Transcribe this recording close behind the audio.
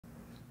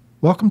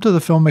Welcome to the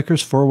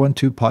Filmmakers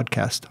 412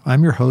 podcast.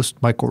 I'm your host,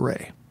 Michael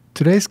Ray.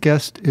 Today's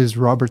guest is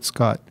Robert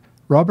Scott.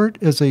 Robert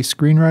is a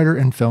screenwriter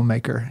and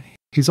filmmaker.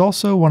 He's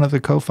also one of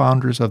the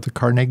co-founders of the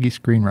Carnegie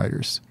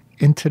Screenwriters.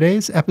 In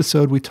today's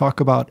episode, we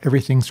talk about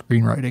everything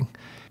screenwriting.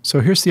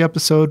 So here's the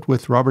episode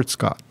with Robert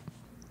Scott.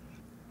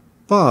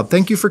 Bob,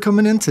 thank you for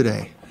coming in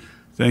today.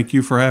 Thank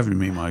you for having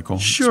me, Michael.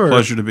 Sure. It's a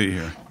pleasure to be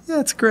here.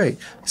 Yeah, it's great.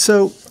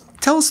 So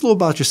tell us a little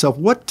about yourself.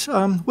 What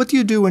do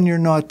you do when you're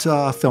not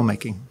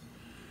filmmaking?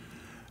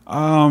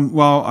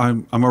 Well,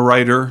 I'm a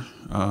writer,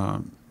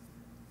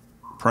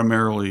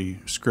 primarily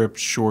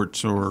scripts,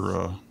 shorts,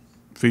 or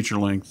feature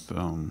length.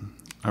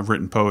 I've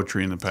written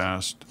poetry in the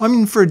past. I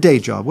mean, for a day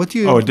job. What do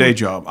you? Oh, a day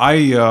job.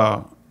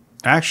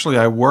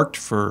 I worked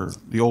for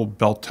the old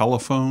Bell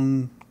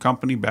Telephone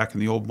company back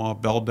in the old Ma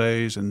Bell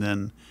days, and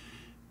then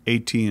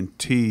AT&T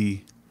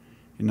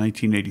in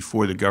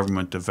 1984. The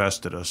government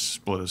divested us,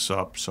 split us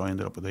up, so I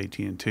ended up with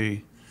AT&T.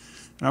 And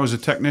I was a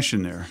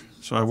technician there,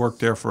 so I worked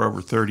there for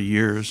over 30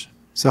 years.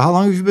 So how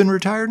long have you been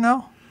retired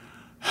now?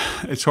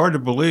 It's hard to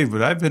believe,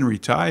 but I've been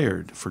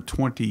retired for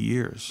 20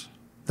 years.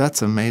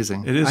 That's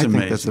amazing. It is amazing. I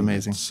think that's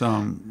amazing.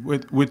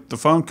 It's, with the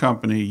phone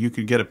company, you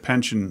could get a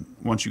pension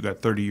once you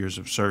got 30 years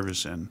of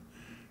service in,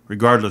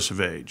 regardless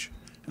of age.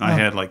 And I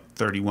had like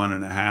 31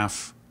 and a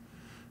half,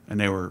 and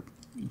they were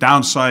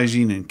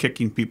downsizing and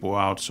kicking people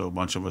out, so a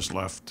bunch of us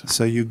left.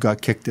 So you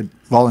got kicked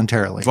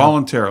voluntarily?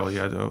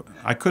 Voluntarily.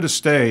 I could have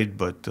stayed,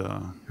 but...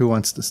 who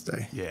wants to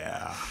stay?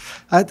 Yeah.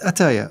 I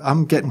tell you,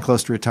 I'm getting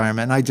close to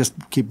retirement, and I just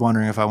keep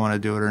wondering if I want to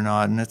do it or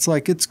not. And it's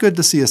like, it's good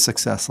to see a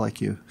success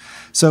like you.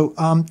 So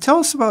tell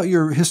us about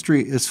your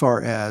history as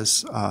far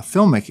as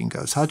filmmaking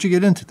goes. How'd you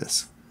get into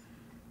this?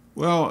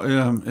 Well,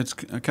 it's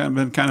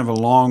been kind of a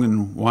long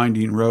and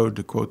winding road,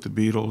 to quote the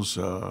Beatles.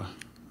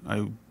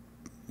 I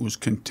was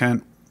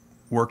content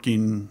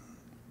working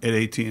at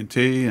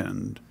AT&T,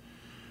 and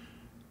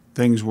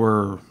things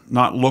were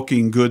not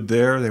looking good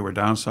there. They were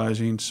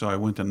downsizing, so I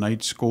went to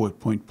night school at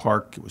Point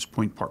Park. It was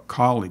Point Park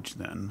College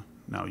then,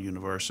 now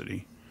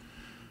university.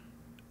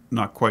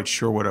 Not quite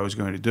sure what I was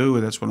going to do.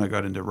 That's when I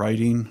got into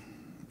writing.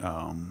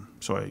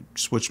 So I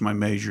switched my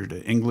major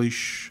to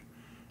English,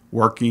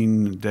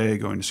 working a day,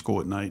 going to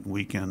school at night and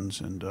weekends,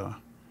 and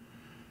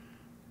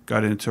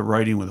got into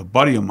writing with a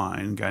buddy of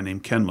mine, a guy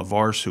named Ken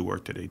LaVarce, who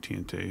worked at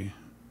AT&T.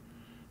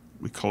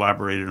 We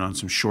collaborated on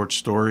some short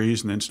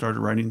stories and then started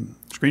writing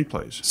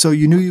screenplays. So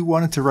you knew you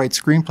wanted to write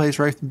screenplays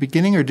right at the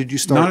beginning, or did you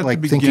start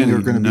like thinking you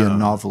were going to be a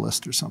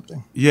novelist or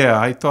something? Yeah,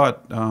 I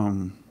thought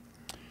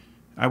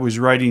I was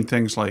writing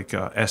things like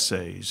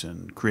essays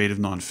and creative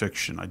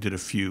nonfiction. I did a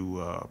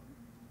few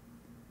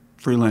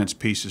freelance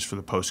pieces for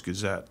the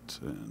Post-Gazette,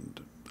 and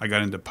I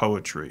got into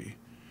poetry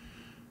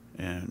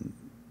and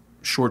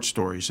short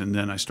stories, and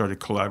then I started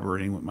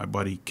collaborating with my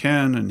buddy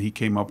Ken, and he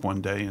came up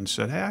one day and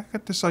said, "Hey, I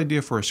got this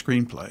idea for a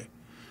screenplay.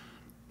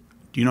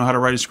 Do you know how to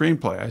write a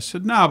screenplay?" I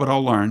said, "No, but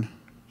I'll learn."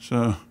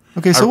 So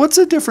okay, so what's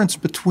the difference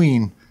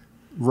between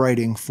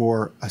writing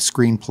for a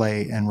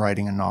screenplay and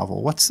writing a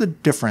novel? What's the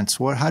difference?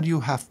 How do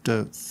you have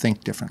to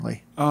think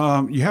differently?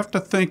 You have to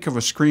think of a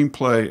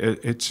screenplay.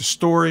 It's a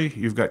story.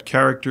 You've got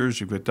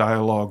characters, you've got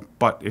dialogue,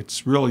 but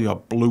it's really a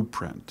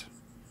blueprint,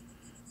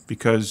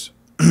 because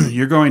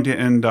you're going to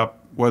end up,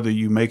 whether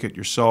you make it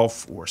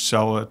yourself or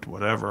sell it,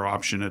 whatever,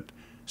 option it,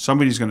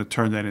 somebody's going to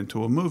turn that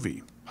into a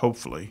movie,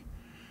 hopefully.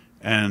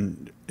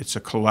 And it's a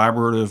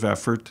collaborative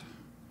effort.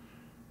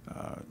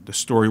 The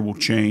story will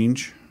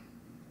change.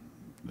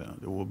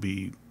 There will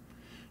be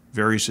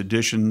various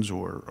editions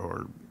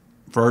or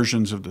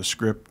versions of the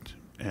script,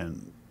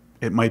 and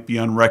it might be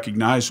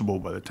unrecognizable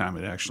by the time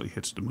it actually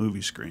hits the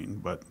movie screen.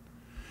 But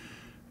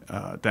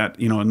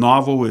a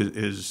novel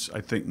is,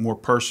 I think, more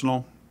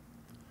personal.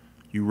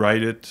 You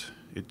write it.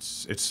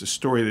 It's the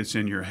story that's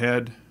in your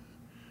head.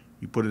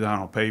 You put it down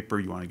on paper.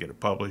 You want to get it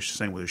published.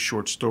 Same with a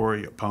short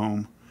story, a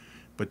poem.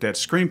 But that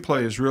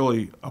screenplay is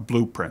really a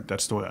blueprint.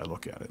 That's the way I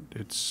look at it.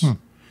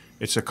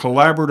 It's a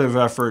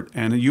collaborative effort,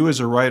 and you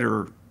as a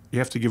writer, you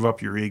have to give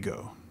up your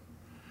ego.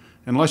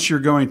 Unless you're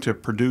going to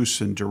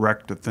produce and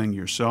direct the thing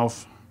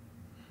yourself,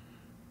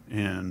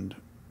 and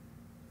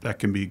that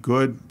can be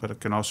good, but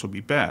it can also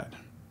be bad.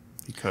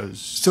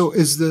 So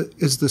is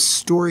the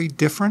story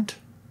different?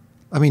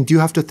 I mean, do you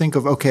have to think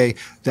of, okay,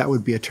 that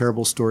would be a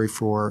terrible story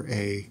for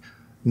a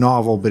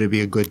novel, but it'd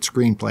be a good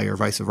screenplay, or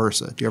vice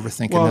versa? Do you ever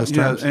think in those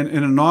terms? And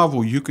in a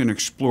novel, you can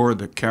explore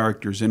the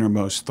character's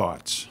innermost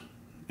thoughts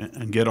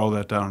and get all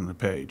that down on the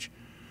page.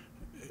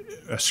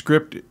 A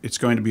script, it's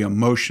going to be a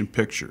motion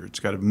picture. It's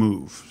got to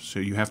move, so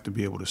you have to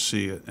be able to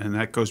see it. And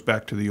that goes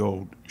back to the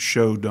old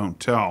show, don't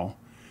tell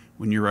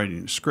when you're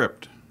writing a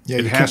script. Yeah,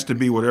 it has to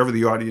be whatever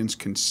the audience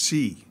can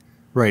see.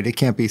 Right. It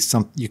can't be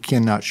you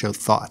cannot show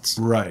thoughts.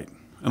 Right.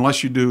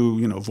 Unless you do,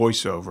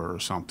 voiceover or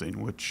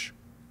something, which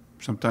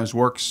sometimes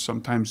works,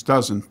 sometimes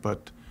doesn't.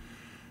 But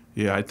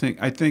yeah, I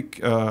think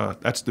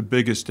that's the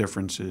biggest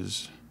difference.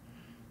 Is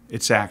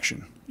it's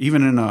action.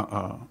 Even in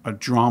a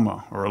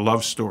drama or a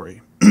love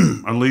story,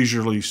 a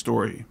leisurely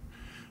story,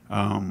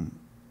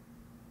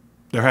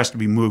 there has to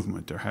be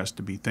movement. There has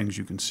to be things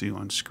you can see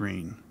on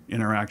screen,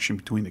 interaction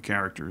between the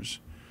characters.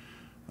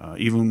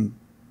 Even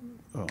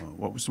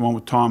what was the one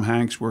with Tom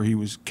Hanks where he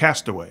was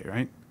Castaway,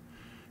 right?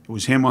 It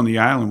was him on the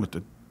island with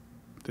the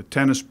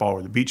tennis ball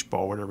or the beach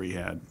ball, whatever he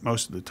had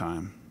most of the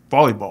time.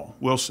 Volleyball,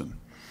 Wilson.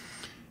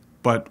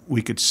 But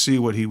we could see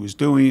what he was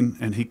doing,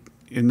 and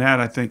in that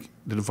I think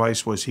the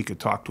device was he could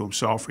talk to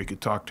himself or he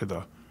could talk to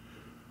the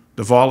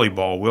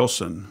volleyball,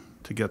 Wilson,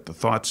 to get the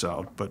thoughts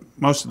out. But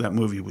most of that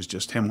movie was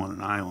just him on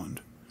an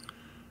island.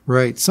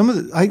 Right. Some of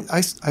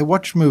the I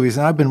watch movies,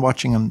 and I've been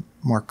watching them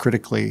more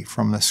critically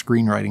from the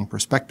screenwriting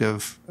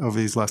perspective over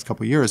these last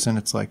couple of years, and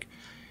it's like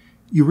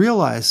you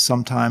realize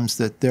sometimes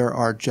that there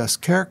are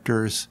just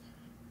characters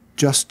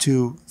just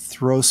to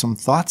throw some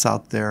thoughts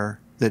out there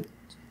that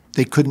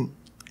they couldn't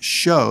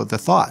show the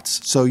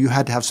thoughts. So you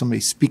had to have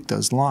somebody speak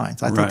those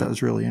lines. I thought that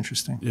was really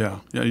interesting. Yeah.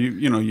 Yeah.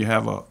 You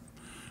have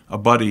a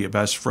buddy, a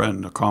best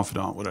friend, a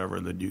confidant,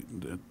 whatever, that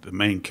the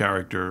main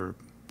character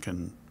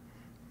can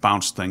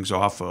bounce things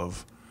off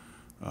of.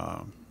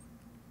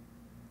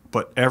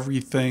 But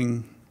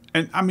everything,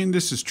 and I mean,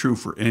 this is true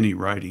for any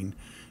writing,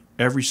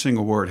 every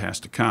single word has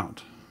to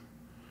count.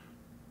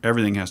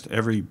 Everything has to,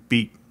 every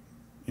beat,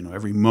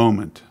 every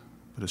moment,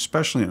 but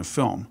especially in a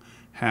film,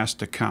 has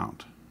to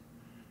count.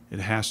 It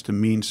has to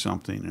mean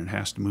something, and it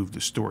has to move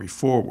the story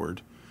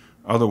forward.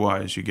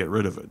 Otherwise, you get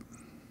rid of it.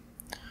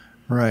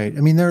 Right. I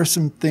mean, there are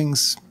some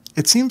things,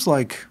 it seems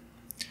like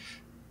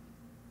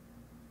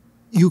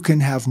you can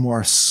have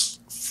more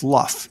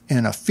fluff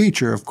in a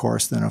feature, of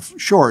course, than a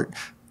short.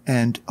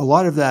 And a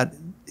lot of that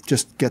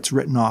just gets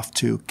written off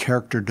to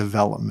character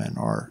development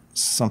or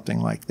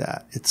something like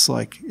that. It's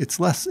like, it's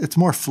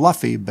more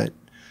fluffy, but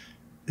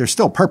there's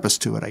still purpose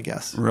to it, I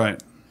guess. Right.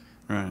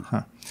 Right.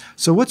 Huh.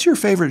 So what's your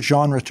favorite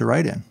genre to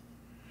write in?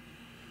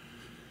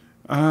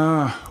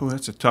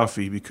 That's a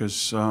toughie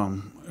because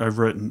I've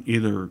written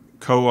either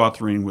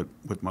co-authoring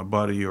with my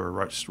buddy or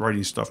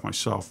writing stuff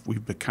myself.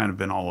 We've kind of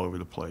been all over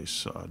the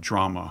place.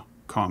 Drama,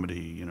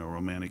 comedy,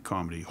 romantic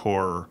comedy,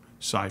 horror,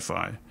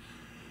 sci-fi.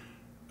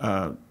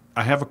 I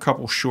have a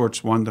couple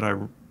shorts, one that I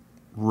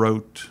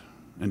wrote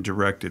and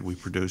directed. We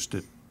produced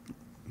it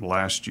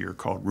last year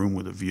called Room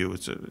with a View.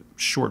 It's a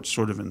short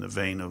sort of in the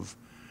vein of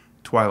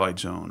Twilight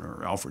Zone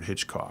or Alfred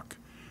Hitchcock.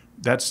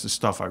 That's the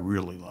stuff I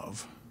really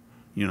love.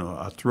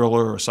 A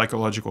thriller, a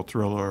psychological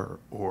thriller,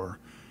 or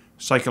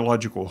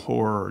psychological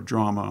horror or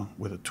drama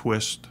with a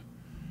twist.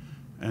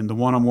 And the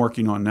one I'm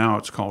working on now,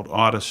 it's called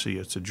Odyssey.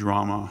 It's a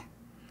drama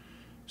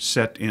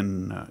set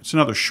in, it's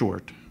another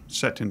short,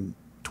 set in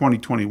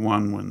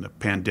 2021 when the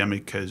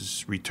pandemic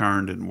has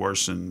returned and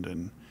worsened,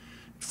 and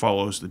it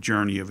follows the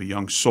journey of a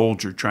young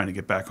soldier trying to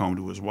get back home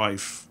to his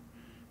wife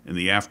in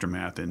the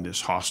aftermath in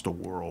this hostile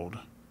world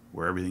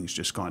where everything's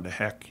just gone to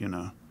heck,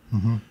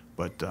 Mm-hmm.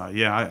 But,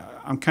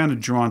 I'm kind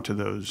of drawn to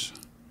those,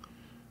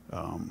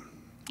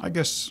 I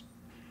guess,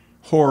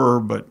 horror,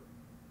 but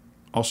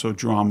also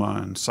drama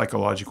and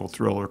psychological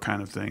thriller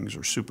kind of things,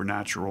 or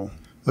supernatural.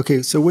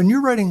 Okay, so when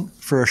you're writing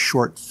for a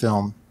short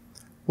film,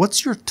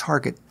 what's your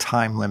target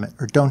time limit,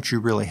 or don't you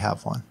really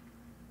have one?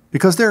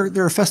 Because there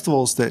are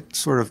festivals that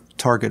sort of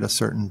target a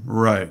certain...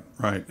 Right.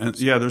 And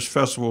there's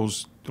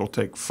festivals that'll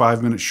take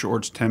 5-minute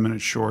shorts,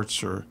 10-minute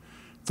shorts, or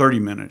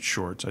 30-minute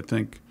shorts. I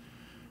think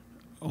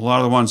a lot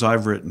of the ones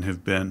I've written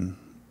have been,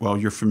 well,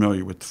 you're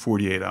familiar with the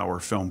 48-hour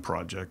film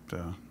project.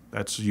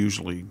 That's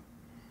usually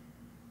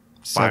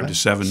 5 to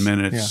 7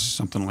 minutes,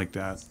 something like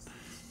that.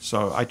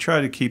 So I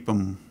try to keep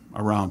them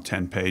around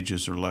 10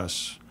 pages or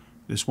less.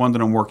 This one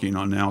that I'm working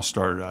on now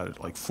started out at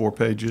like 4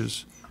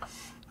 pages.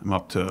 I'm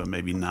up to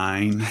maybe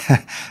 9.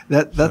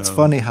 That's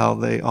funny how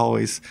they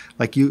always,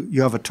 like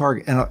you have a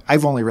target. And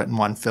I've only written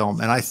one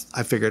film, and I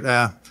figured,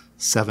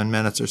 7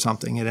 minutes or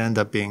something. It ended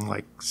up being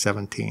like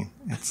 17.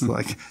 It's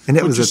like, and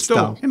it was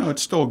still,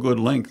 it's still a good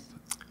length.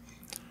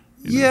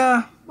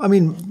 Yeah. I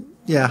mean,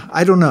 yeah,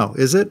 I don't know.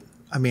 Is it?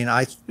 I mean,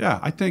 I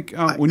think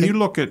when you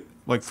look at,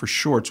 like for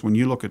shorts, when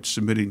you look at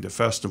submitting to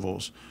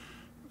festivals,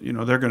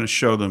 they're going to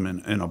show them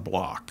in a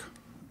block,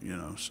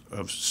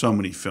 of so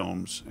many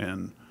films.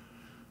 And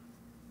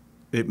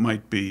it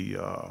might be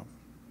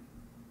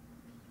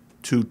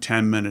 2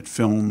 10-minute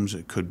films.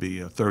 It could be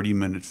a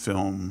 30-minute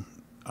film.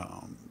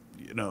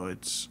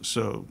 It's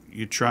so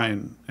you try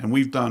and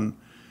we've done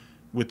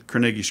with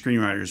Carnegie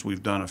Screenwriters,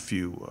 we've done a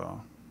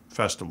few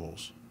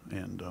festivals,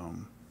 and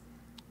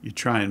you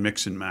try and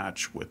mix and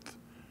match with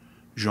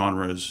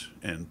genres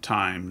and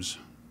times.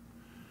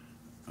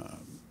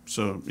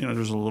 So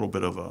there's a little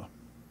bit of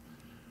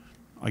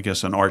I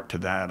guess an art to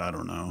that. I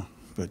don't know,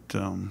 but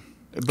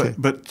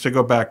to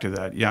go back to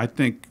that, I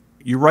think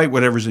you write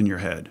whatever's in your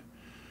head,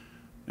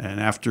 and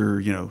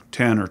after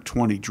 10 or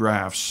 20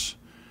 drafts.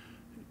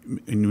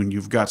 And when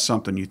you've got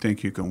something you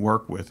think you can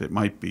work with, it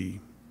might be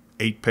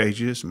 8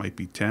 pages, might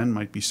be 10,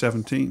 might be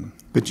 17.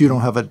 But you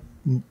don't have a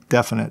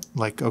definite,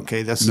 like,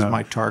 okay, this is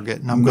my target,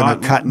 and I'm going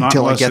to cut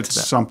until I get to that. Not unless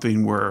it's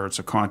something where it's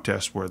a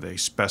contest where they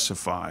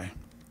specify.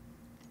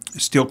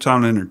 Steel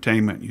Town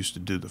Entertainment used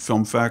to do the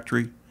Film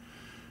Factory.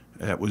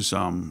 That was,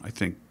 I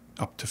think,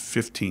 up to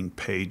 15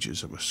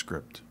 pages of a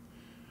script,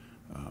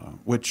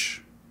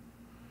 which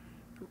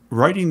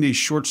writing these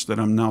shorts that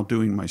I'm now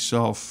doing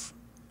myself,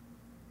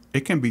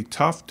 it can be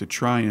tough to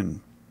try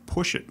and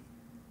push it,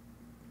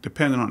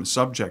 depending on the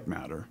subject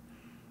matter.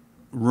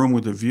 Room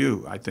with a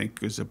View, I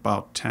think, is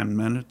about 10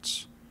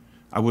 minutes.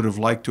 I would have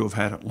liked to have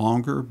had it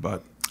longer,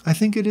 but I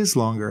think it is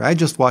longer. I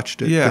just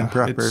watched it in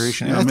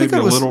preparation. It's, I think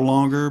maybe it was a little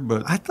longer,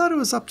 but I thought it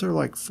was up to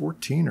like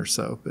 14 or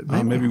so. But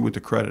maybe with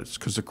the credits,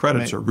 because the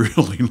credits are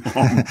really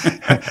long.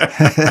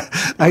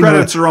 The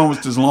credits are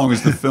almost as long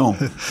as the film.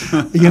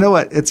 You know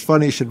what? It's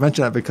funny you should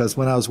mention that, because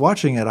when I was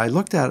watching it, I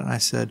looked at it and I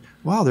said,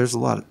 "Wow, there's a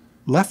lot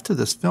left to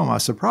this film." I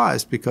was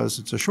surprised because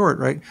it's a short,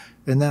 right?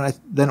 And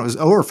then it was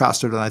over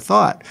faster than I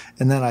thought.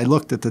 And then I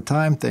looked at the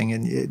time thing,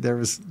 and there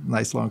was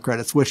nice long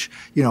credits, which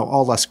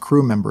all us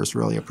crew members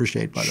really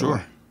appreciate, by the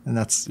way. And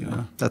that's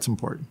that's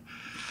important.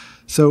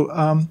 So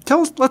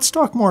let's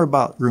talk more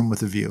about Room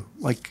with a View.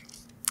 Like,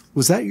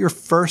 was that your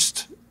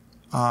first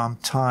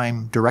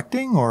time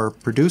directing or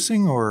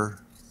producing,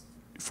 or?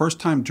 First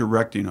time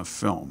directing a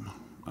film.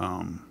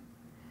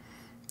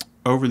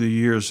 Over the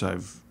years,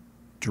 I've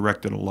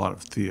directed a lot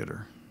of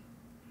theater,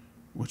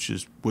 which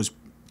was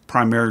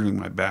primarily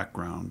my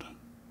background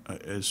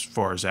as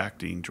far as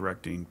acting,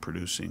 directing,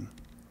 producing.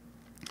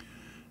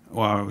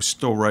 While I was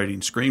still writing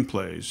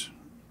screenplays,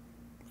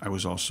 I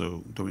was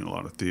also doing a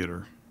lot of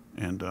theater.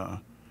 And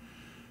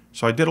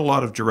so I did a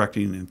lot of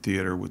directing in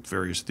theater with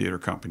various theater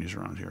companies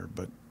around here.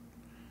 But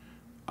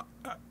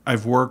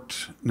I've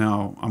worked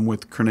now, I'm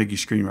with Carnegie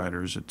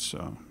Screenwriters. It's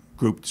a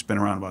group that's been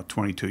around about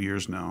 22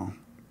 years now.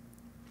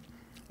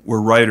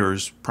 We're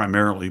writers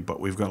primarily, but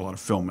we've got a lot of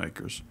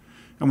filmmakers.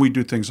 And we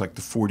do things like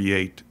the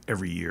 48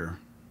 every year.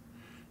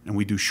 And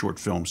we do short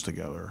films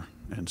together.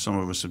 And some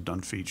of us have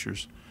done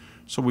features.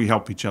 So we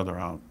help each other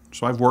out.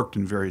 So I've worked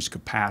in various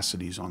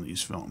capacities on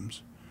these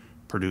films.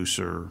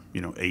 Producer,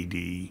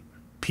 AD,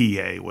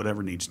 PA,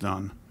 whatever needs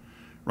done.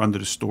 Run to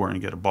the store and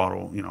get a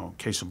bottle,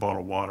 case of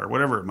bottled water,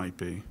 whatever it might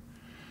be.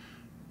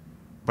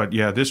 But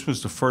yeah, this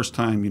was the first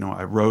time,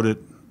 I wrote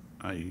it,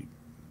 I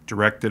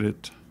directed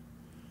it,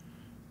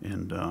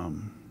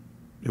 and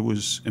it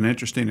was an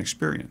interesting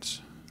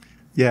experience.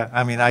 Yeah,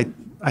 I mean,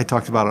 I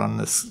talked about it on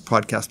this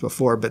podcast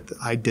before, but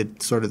I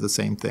did sort of the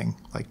same thing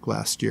like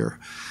last year.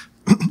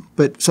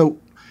 But so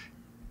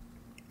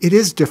it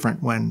is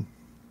different when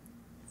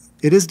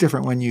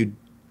you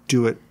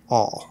do it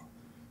all.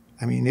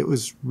 I mean, it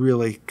was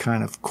really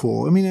kind of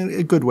cool. I mean, in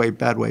a good way,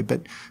 bad way.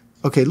 But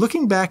okay,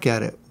 looking back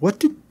at it, what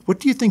do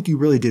you think you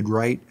really did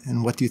right,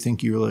 and what do you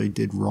think you really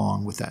did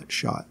wrong with that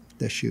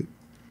shoot?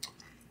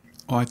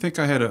 Well, I think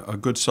I had a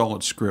good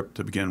solid script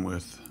to begin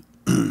with.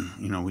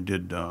 We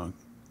did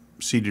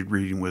seated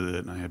reading with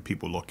it, and I had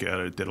people look at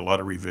it, did a lot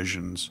of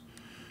revisions,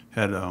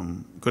 had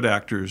good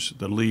actors.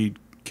 The lead,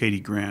 Katie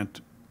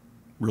Grant,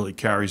 really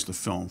carries the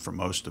film for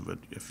most of it.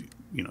 If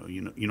you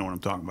know what I'm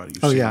talking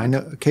about. I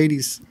know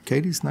Katie's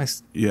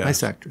nice,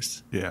 nice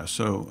actress. Yeah.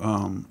 So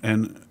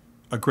and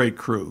a great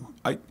crew.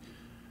 I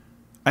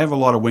have a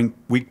lot of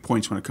weak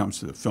points when it comes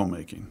to the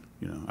filmmaking.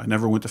 I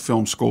never went to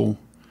film school.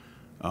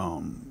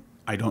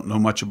 I don't know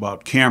much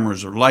about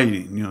cameras or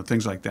lighting,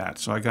 things like that.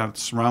 So I got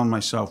to surround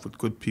myself with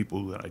good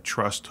people that I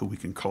trust, who we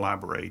can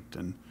collaborate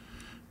and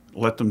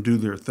let them do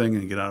their thing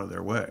and get out of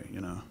their way.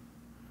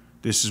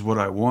 This is what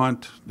I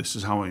want. This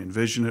is how I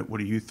envision it. What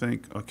do you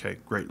think? Okay,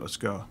 great, let's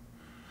go.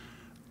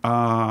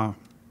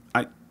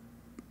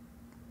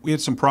 We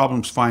had some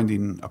problems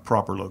finding a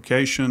proper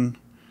location.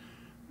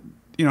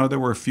 There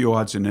were a few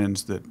odds and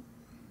ends that,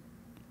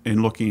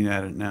 in looking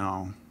at it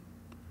now,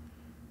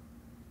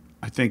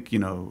 I think,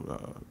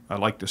 I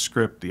like the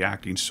script, the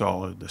acting's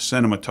solid, the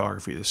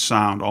cinematography, the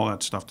sound, all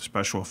that stuff, the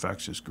special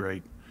effects is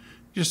great.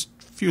 Just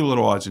a few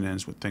little odds and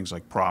ends with things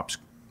like props,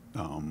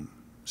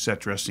 set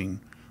dressing,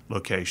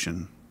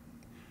 location.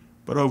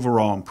 But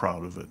overall, I'm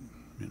proud of it.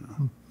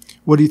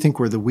 What do you think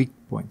were the weak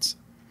points?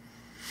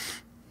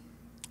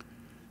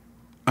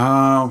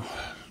 Well,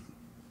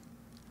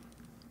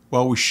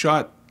 we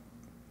shot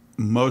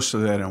most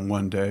of that in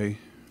one day.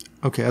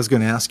 Okay, I was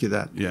going to ask you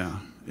that. Yeah,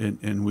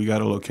 and we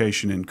got a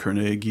location in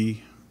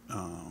Carnegie,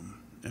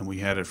 and we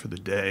had it for the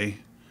day.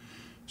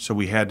 So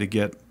we had to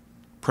get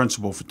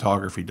principal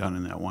photography done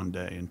in that one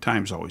day, and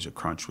time's always a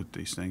crunch with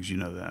these things, you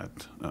know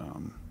that.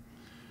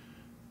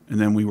 And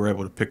then we were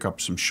able to pick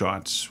up some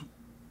shots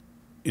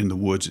in the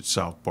woods at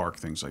South Park,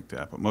 things like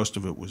that. But most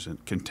of it was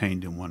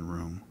contained in one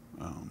room.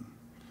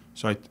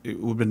 So it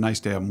would have been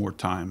nice to have more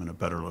time and a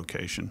better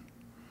location.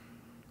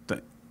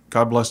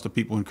 God bless the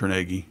people in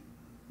Carnegie.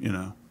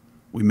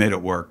 We made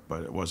it work,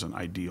 but it wasn't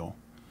ideal.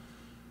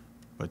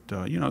 But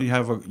you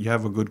have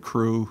a good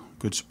crew,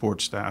 good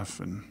support staff,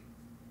 and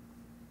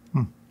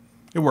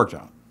it worked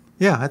out.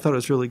 Yeah, I thought it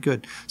was really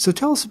good. So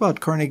tell us about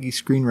Carnegie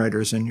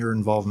Screenwriters and your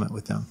involvement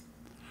with them.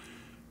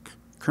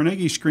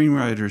 Carnegie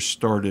Screenwriters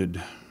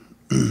started,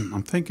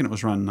 I'm thinking it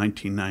was around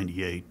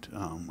 1998.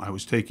 I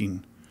was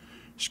taking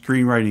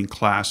screenwriting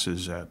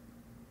classes at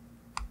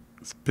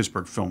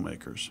Pittsburgh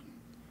Filmmakers.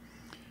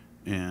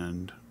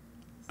 And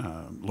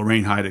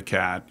Lorraine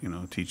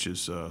Heidecat,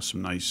 teaches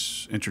some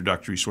nice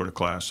introductory sort of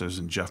classes,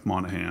 and Jeff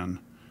Monahan,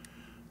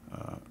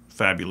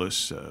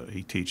 fabulous.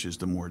 He teaches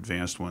the more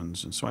advanced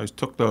ones. And so I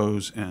took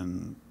those,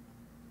 and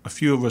a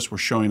few of us were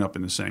showing up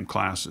in the same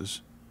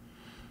classes.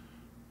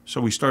 So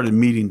we started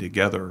meeting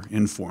together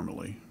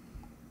informally,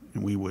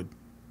 and we would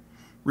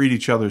read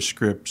each other's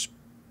scripts,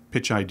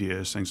 pitch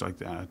ideas, things like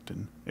that.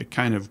 And it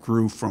kind of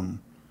grew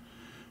from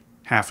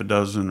half a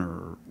dozen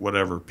or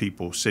whatever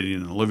people sitting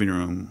in a living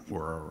room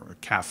or a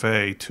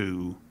cafe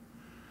to,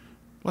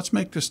 let's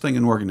make this thing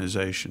an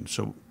organization.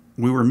 So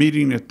we were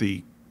meeting at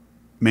the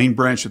main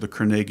branch of the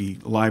Carnegie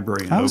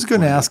Library. I was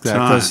going to ask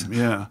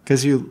that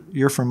because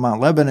you're from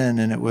Mount Lebanon,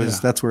 and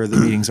that's where the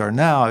meetings are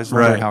now. I was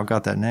wondering how it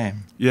got that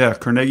name. Yeah,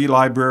 Carnegie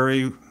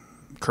Library,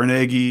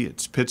 Carnegie.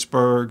 It's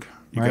Pittsburgh.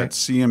 You got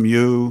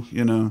CMU.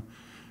 It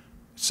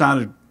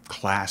sounded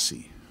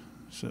classy,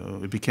 so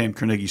it became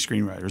Carnegie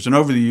Screenwriters. And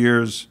over the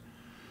years,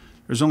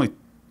 there's only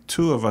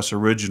 2 of us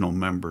original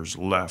members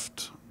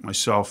left,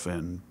 myself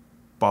and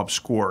Bob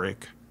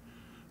Skorick.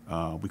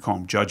 We call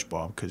him Judge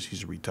Bob because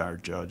he's a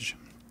retired judge.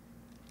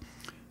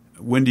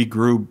 Wendy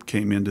Grube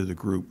came into the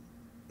group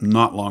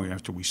not long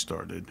after we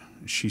started.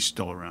 She's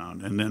still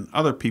around. And then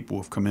other people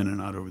have come in and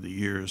out over the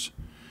years.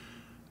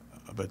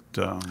 But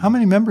how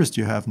many members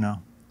do you have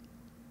now?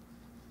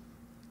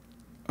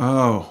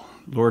 Oh,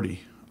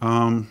 Lordy.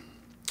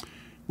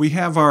 We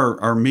have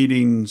our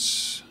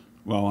meetings,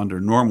 well, under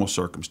normal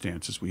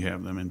circumstances, we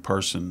have them in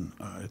person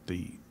at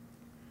the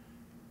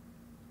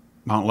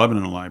Mount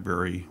Lebanon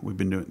Library. We've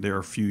been doing there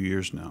a few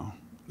years now,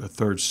 the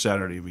 3rd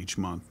Saturday of each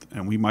month.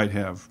 And we might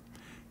have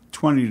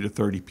 20 to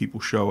 30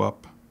 people show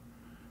up.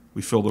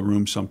 We fill the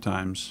room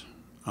sometimes.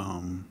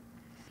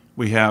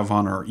 We have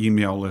on our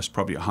email list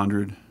probably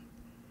 100.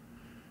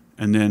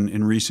 And then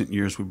in recent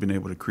years, we've been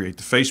able to create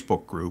the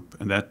Facebook group,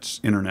 and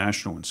that's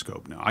international in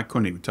scope now. I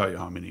couldn't even tell you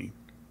how many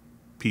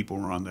people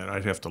are on that.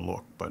 I'd have to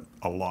look, but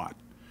a lot.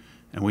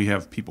 And we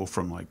have people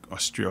from like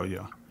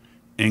Australia,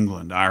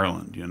 England,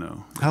 Ireland,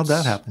 How'd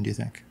that happen, do you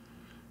think?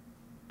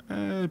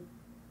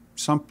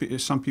 Some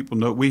people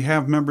know. We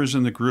have members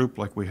in the group,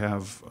 like we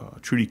have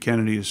Trudy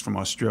Kennedy is from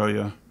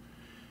Australia.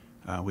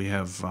 We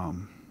have,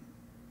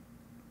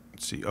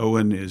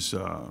 Owen is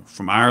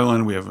from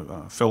Ireland. We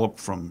have Philip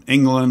from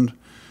England.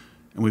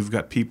 And we've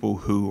got people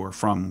who are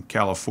from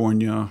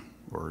California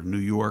or New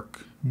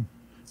York.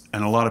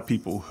 And a lot of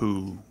people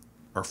who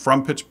are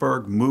from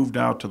Pittsburgh, moved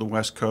out to the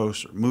West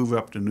Coast, or move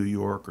up to New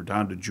York or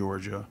down to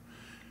Georgia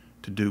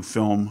to do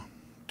film,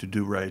 to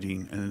do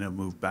writing, and then they'll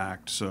move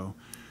back. So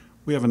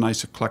we have a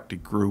nice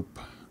eclectic group.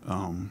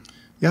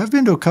 Yeah, I've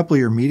been to a couple of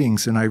your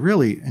meetings, and I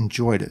really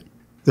enjoyed it.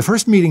 The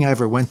first meeting I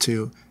ever went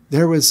to,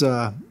 there was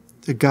a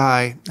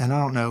guy, and I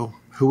don't know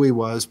who he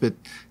was, but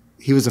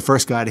he was the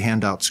first guy to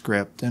hand out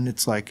script. And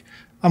it's like,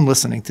 I'm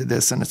listening to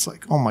this, and it's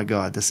like, oh my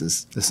God, this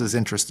is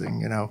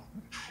interesting,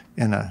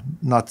 in a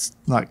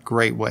not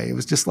great way. It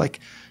was just like,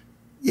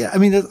 yeah, I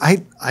mean,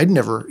 I'd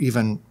never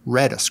even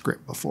read a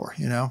script before,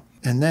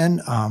 And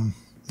then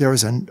there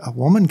was a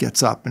woman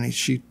gets up, and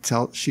she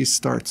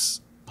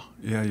starts.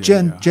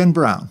 Jen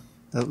Brown,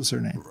 that was her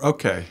name.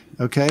 Okay.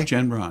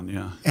 Jen Brown,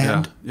 yeah.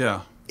 And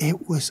yeah.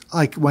 It was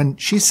like when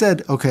she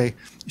said, okay,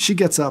 she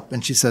gets up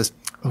and she says,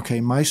 okay,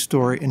 my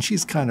story, and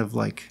she's kind of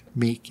like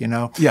meek,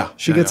 Yeah.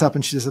 She gets up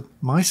and she says,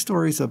 my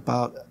story's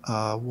about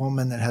a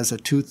woman that has a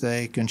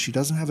toothache and she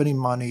doesn't have any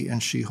money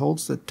and she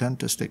holds the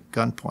dentist at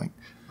gunpoint.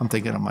 I'm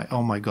thinking,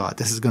 oh my God,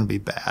 this is going to be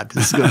bad.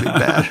 This is going to be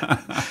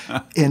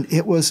bad. And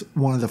it was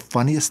one of the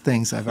funniest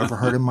things I've ever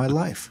heard in my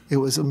life. It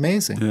was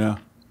amazing. Yeah.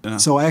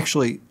 So I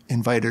actually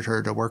invited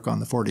her to work on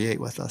the 48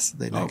 with us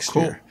the next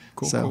year.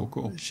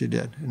 Cool. She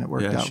did, and it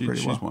worked out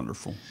pretty well. She's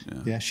wonderful.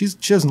 Yeah, she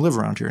doesn't live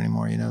around here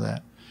anymore. You know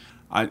that.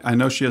 I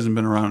know she hasn't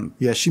been around.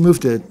 Yeah, she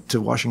moved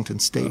to Washington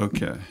State.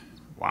 Okay.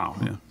 Wow.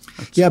 Yeah.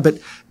 Yeah, but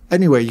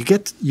anyway, you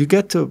get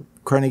to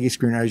Carnegie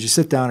Screenwriters, you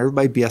sit down,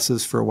 everybody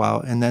BS's for a while,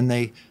 and then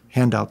they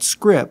hand out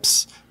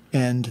scripts.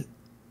 And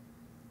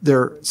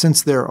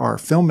since there are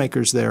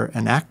filmmakers there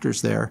and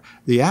actors there,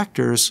 the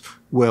actors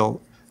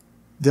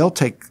they'll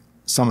take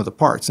some of the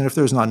parts. And if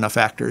there's not enough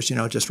actors,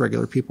 just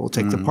regular people will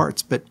take the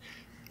parts. But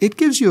it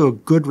gives you a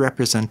good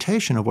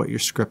representation of what your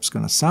script's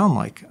going to sound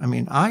like. I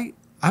mean, I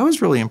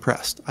was really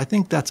impressed. I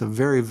think that's a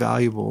very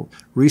valuable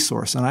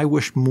resource, and I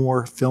wish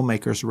more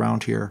filmmakers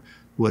around here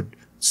would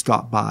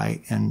stop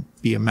by and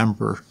be a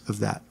member of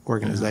that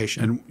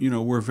organization. Yeah.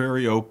 And, we're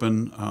very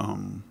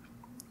open,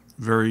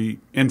 very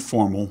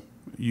informal.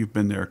 You've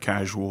been there,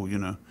 casual,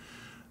 and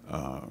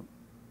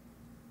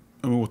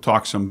we'll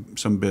talk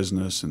some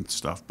business and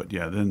stuff. But,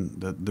 yeah, then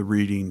the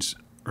readings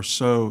are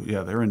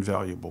they're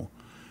invaluable.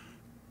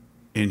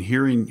 And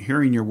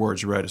hearing your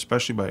words read,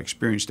 especially by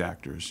experienced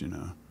actors,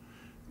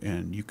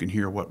 and you can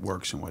hear what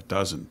works and what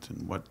doesn't,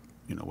 and what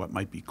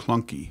might be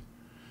clunky.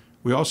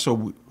 We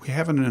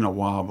haven't in a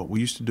while, but we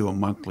used to do a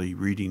monthly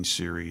reading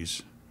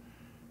series,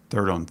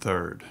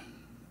 third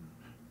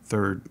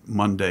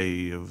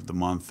Monday of the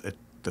month at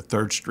the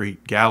 3rd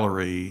Street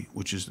Gallery,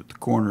 which is at the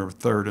corner of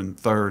 3rd and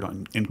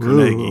 3rd in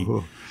Carnegie.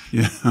 Ooh.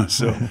 Yeah,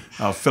 so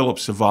Philip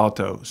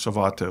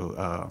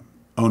Savato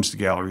owns the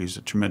gallery. He's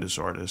a tremendous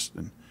artist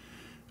and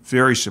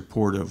very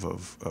supportive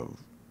of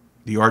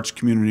the arts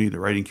community, the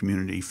writing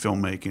community,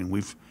 filmmaking.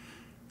 We've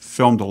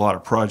filmed a lot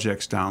of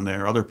projects down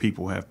there. Other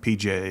people have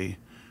PJ,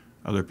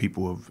 other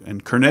people have,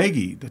 and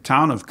Carnegie, the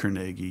town of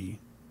Carnegie,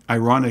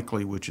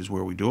 ironically, which is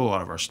where we do a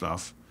lot of our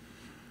stuff,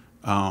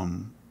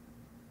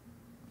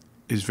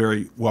 is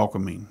very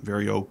welcoming,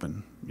 very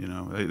open. You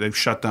know, they've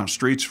shut down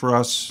streets for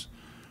us.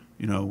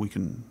 You know, we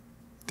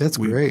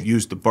great.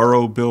 Used the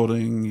borough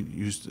building,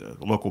 used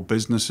local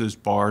businesses,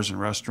 bars and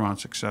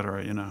restaurants, et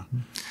cetera, you know.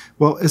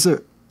 Well, as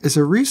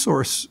a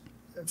resource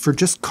for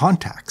just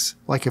contacts,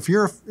 like if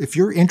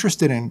you're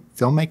interested in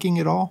filmmaking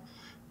at all,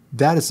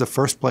 that is the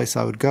first place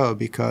I would go,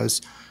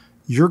 because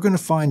you're going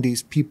to find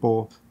these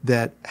people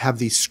that have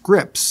these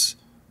scripts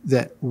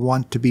that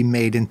want to be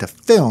made into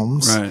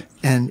films. Right.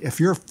 And if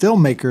you're a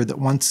filmmaker that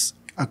wants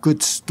a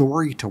good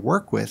story to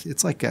work with,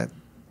 it's like a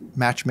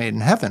match made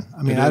in heaven.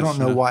 I mean, I don't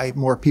know why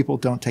more people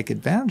don't take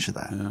advantage of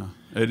that. Yeah,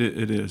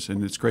 it is.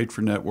 And it's great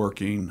for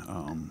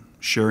networking,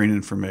 sharing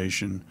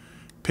information,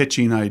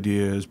 pitching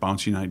ideas,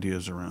 bouncing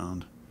ideas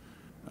around.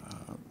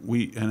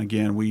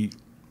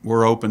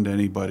 We're open to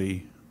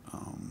anybody.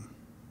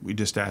 We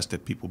just ask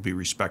that people be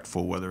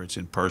respectful, whether it's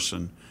in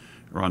person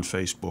or on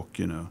Facebook,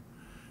 you know.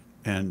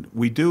 And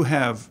we do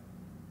have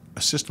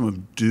a system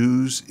of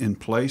dues in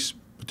place,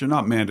 but they're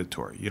not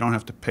mandatory. You don't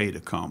have to pay to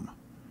come.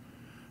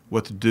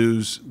 What the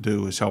dues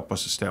do is help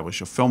us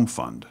establish a film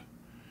fund.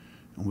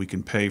 And we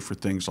can pay for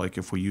things like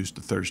if we use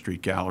the 3rd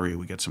Street Gallery,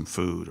 we get some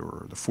food,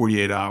 or the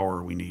 48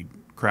 Hour, we need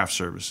craft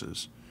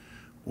services.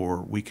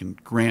 Or we can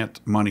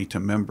grant money to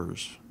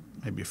members,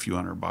 maybe a few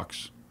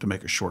 $100 to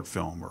make a short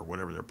film or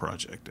whatever their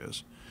project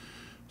is.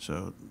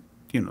 So,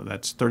 you know,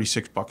 that's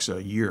 $36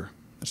 a year.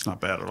 That's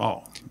not bad at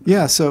all.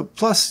 Yeah. So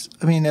plus,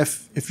 I mean,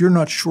 if you're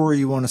not sure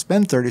you want to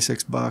spend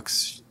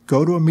 $36,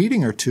 go to a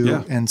meeting or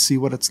two and see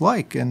what it's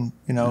like. And,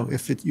 you know,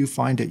 if you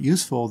find it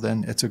useful,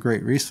 then it's a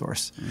great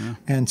resource. Yeah.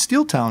 And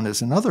Steeltown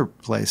is another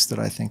place that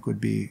I think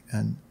would be,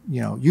 and,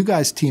 you know, you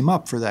guys team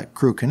up for that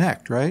Crew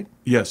Connect, right?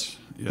 Yes.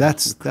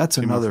 That's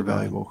another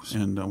valuable.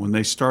 And when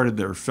they started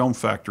their film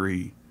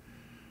factory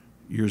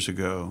years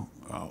ago,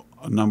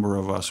 a number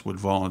of us would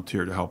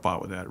volunteer to help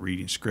out with that,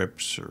 reading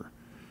scripts or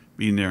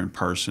being there in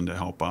person to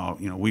help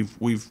out. You know,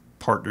 we've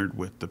partnered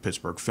with the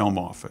Pittsburgh Film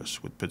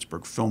Office, with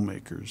Pittsburgh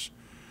Filmmakers.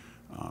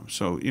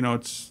 So, you know,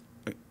 it's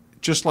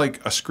just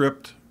like a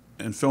script,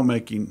 and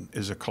filmmaking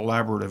is a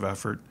collaborative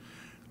effort.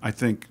 I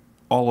think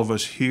all of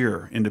us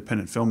here,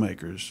 independent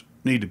filmmakers,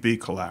 need to be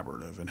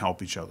collaborative and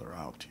help each other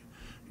out.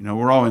 You know,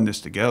 we're all in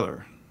this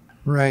together.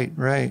 Right,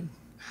 right.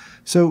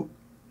 So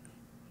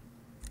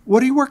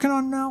what are you working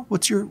on now?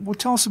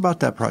 Tell us about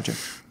that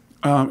project.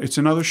 It's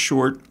another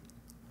short.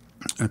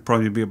 It'd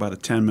probably be about a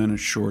 10-minute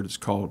short. It's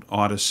called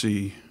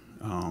Odyssey.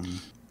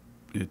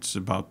 It's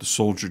about the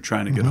soldier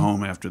trying to get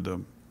home after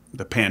the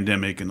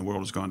pandemic and the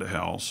world has gone to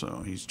hell.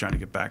 So he's trying to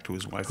get back to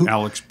his wife,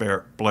 Alex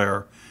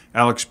Blair.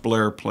 Alex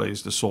Blair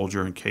plays the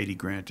soldier, and Katie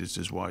Grant is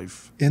his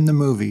wife. In the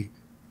movie,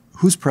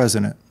 who's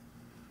president?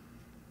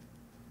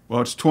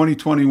 Well, it's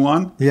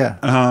 2021. Yeah.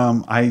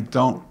 I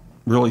don't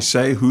really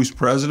say who's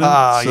president.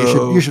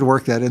 So you should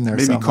work that in there.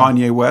 Maybe somehow.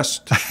 Kanye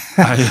West.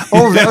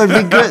 Oh, that would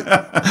be good.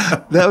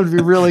 That would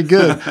be really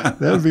good.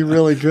 That would be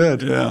really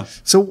good. Yeah.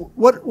 So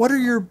what are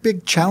your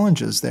big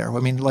challenges there?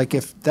 I mean, like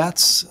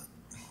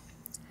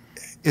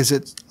is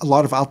it a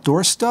lot of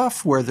outdoor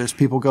stuff where there's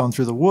people going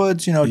through the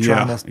woods, you know,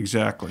 trying to...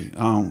 Exactly.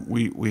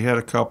 We had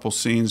a couple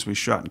scenes we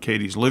shot in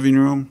Katie's living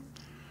room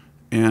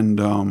and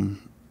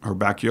her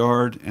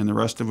backyard, and the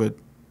rest of it,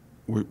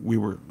 we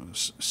were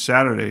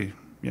Saturday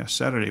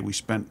we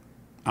spent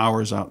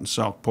hours out in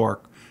South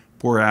Park.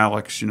 Poor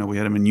Alex, you know, we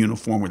had him in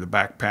uniform with a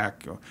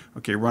backpack.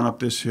 Okay, run up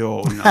this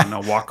hill, you know, and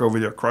I'll walk over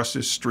there across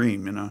this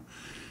stream, you know.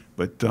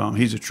 But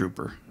he's a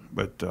trooper.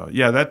 But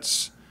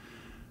that's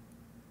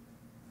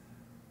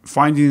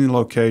finding the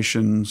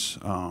locations,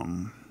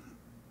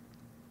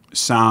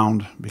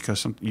 sound,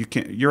 because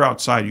you're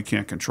outside, you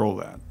can't control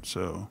that.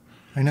 So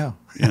I know.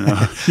 You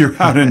know,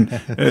 you're out in,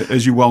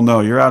 as you well know,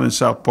 you're out in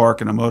South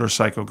Park and a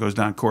motorcycle goes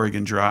down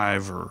Corrigan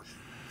Drive, or,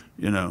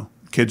 you know,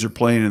 kids are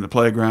playing in the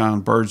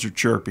playground, birds are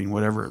chirping,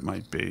 whatever it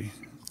might be.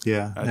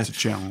 Yeah. That's a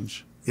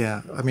challenge.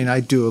 Yeah. I mean, I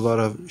do a lot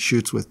of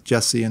shoots with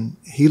Jesse, and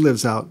he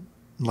lives out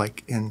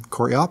like in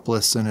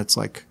Coriopolis, and it's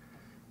like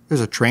there's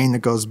a train that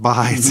goes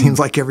by. It seems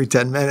like every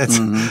 10 minutes.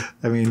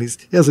 I mean,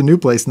 he has a new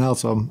place now,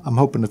 so I'm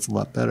hoping it's a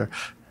lot better.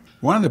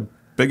 One of the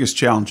biggest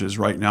challenges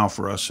right now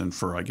for us, and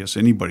for, I guess,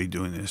 anybody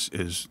doing this,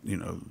 is, you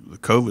know, the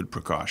COVID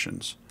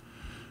precautions.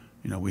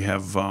 You know, we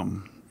have,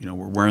 you know,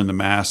 we're wearing the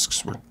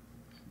masks. We're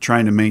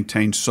trying to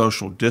maintain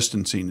social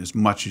distancing as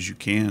much as you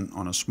can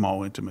on a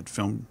small, intimate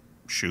film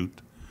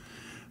shoot.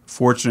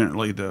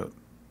 Fortunately, the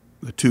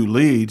two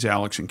leads,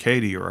 Alex and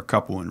Katie, are a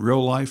couple in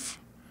real life.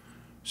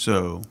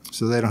 So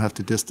they don't have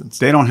to distance.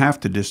 They don't have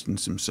to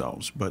distance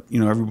themselves. But, you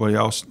know, everybody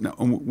else,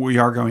 we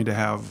are going to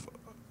have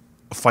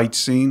a fight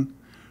scene.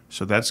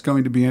 So that's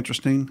going to be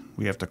interesting.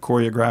 We have to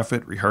choreograph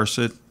it, rehearse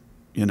it,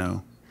 you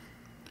know.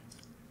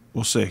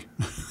 We'll see.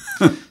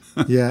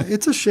 Yeah,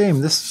 it's a shame.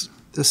 This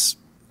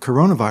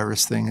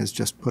coronavirus thing has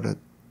just put a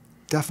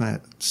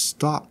definite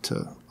stop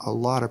to a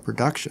lot of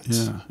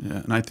productions. Yeah.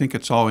 And I think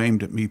it's all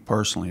aimed at me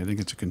personally. I think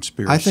it's a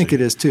conspiracy. I think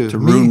it is too. To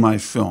ruin my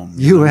film.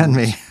 You and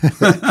me.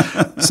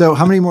 So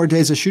how many more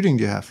days of shooting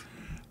do you have?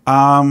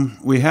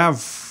 We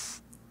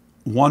have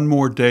one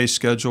more day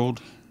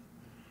scheduled,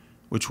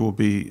 which will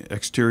be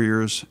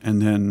exteriors,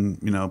 and then,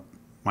 you know,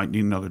 might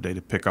need another day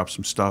to pick up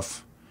some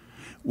stuff.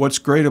 What's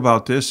great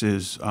about this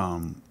is,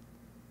 well,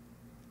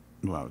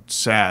 it's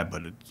sad,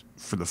 but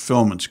for the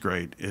film it's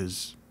great,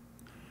 is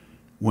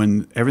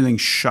when everything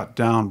shut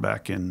down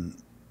back in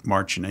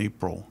March and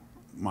April,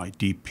 my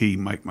DP,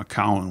 Mike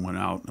McCowan, went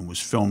out and was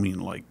filming,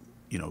 like,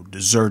 you know,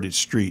 deserted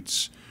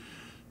streets.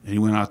 And he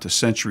went out to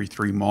Century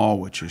 3 Mall,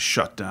 which is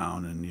shut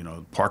down, and, you know,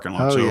 the parking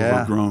lot's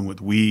overgrown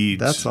with weeds.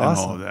 That's and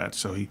awesome. all of that.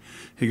 So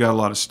he got a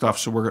lot of stuff.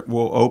 So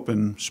we'll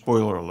open,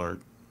 spoiler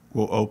alert,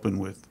 we'll open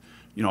with,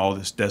 you know, all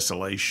this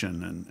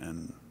desolation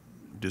and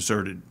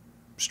deserted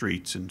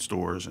streets and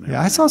stores and everything.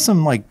 Yeah, I saw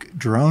some like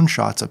drone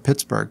shots of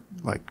Pittsburgh,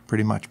 like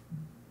pretty much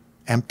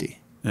empty.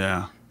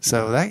 Yeah.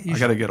 So that I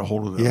got to get a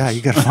hold of those. Yeah,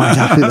 you got to find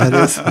out who that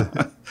is.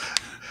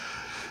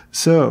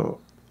 So,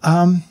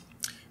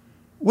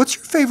 what's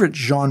your favorite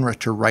genre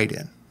to write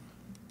in?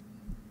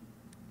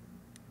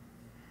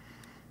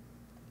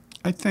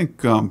 I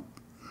think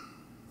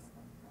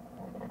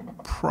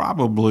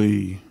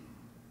probably,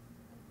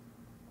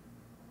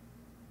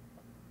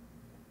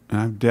 and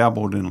I've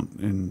dabbled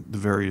in the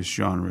various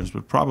genres,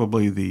 but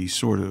probably the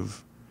sort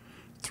of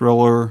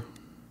thriller,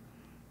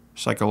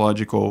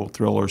 psychological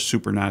thriller,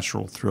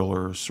 supernatural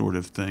thriller sort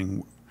of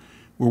thing.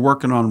 We're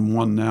working on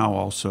one now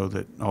also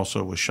that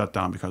also was shut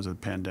down because of the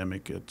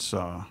pandemic. It's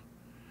a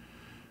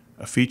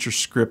feature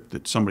script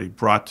that somebody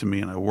brought to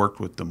me and I worked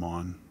with them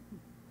on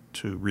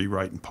to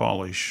rewrite and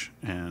polish,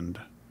 and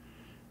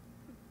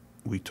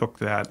we took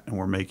that and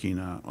we're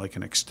making like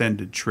an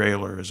extended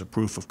trailer as a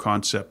proof of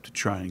concept to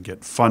try and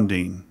get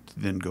funding to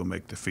then go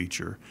make the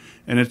feature.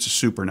 And it's a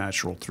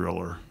supernatural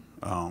thriller.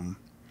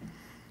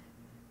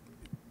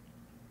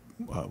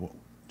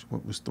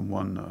 What was the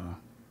one?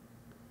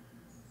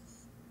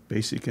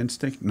 Basic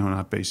Instinct? No,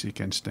 not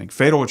Basic Instinct.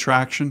 Fatal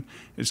Attraction.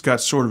 It's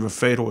got sort of a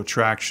fatal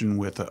attraction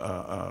with,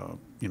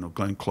 you know,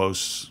 Glenn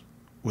Close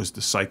was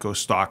the psycho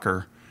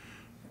stalker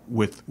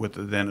with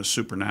then a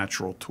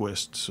supernatural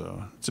twist.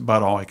 So it's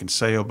about all I can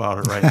say about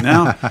it right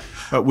now.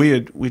 But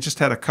we just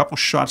had a couple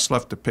shots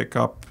left to pick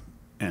up,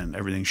 and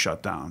everything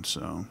shut down.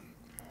 So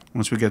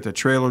once we get the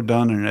trailer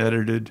done and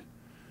edited,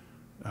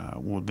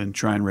 we'll then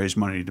try and raise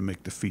money to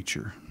make the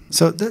feature.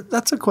 So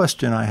that's a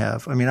question I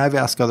have. I mean, I've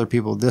asked other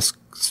people this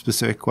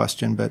specific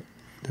question, but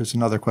there's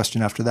another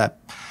question after that.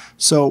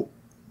 So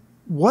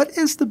what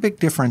is the big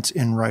difference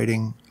in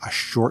writing a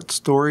short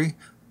story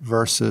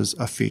versus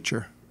a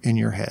feature in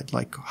your head?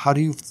 Like, how do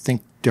you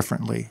think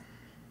differently?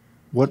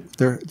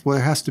 There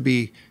has to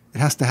be, it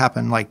has to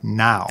happen like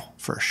now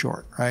for a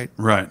short, right?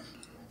 Right.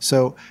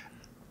 So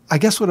I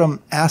guess what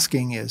I'm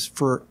asking is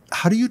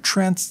how do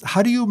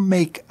you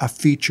make a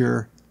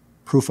feature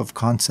proof of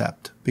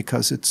concept?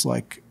 Because it's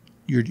like,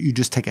 you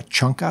just take a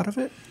chunk out of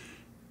it?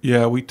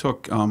 Yeah, we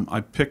took, I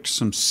picked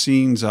some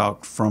scenes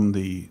out from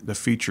the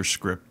feature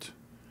script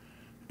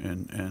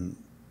and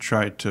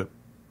tried to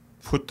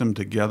put them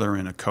together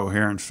in a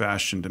coherent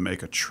fashion to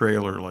make a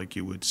trailer like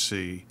you would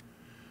see,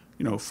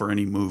 you know, for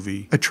any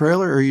movie. A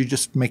trailer, or are you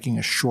just making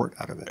a short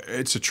out of it?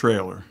 It's a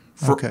trailer.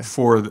 Okay.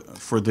 For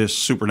this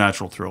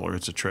supernatural thriller,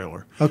 it's a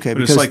trailer. Okay, but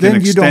because it's like then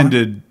an you don't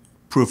extended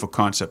proof of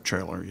concept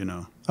trailer, you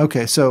know.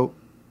 Okay, so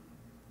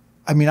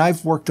I mean,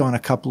 I've worked on a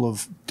couple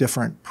of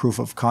different proof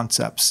of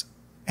concepts,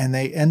 and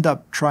they end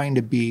up trying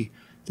to be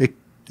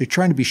they're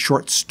trying to be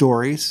short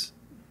stories,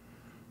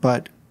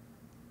 but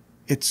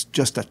it's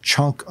just a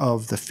chunk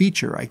of the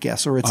feature, I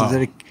guess. Or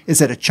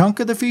is it a chunk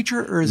of the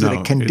feature, or is it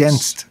a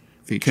condensed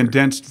feature?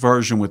 Condensed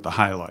version with the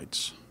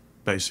highlights,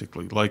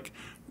 basically. Like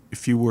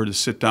if you were to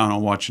sit down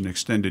and watch an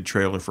extended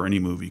trailer for any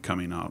movie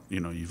coming out, you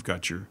know, you've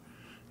got your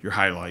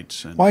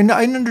highlights. And, well,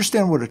 I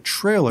understand what a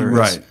trailer is.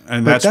 Right,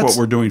 and that's what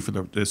we're doing for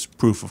this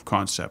proof of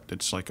concept.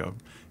 It's like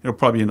it'll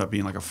probably end up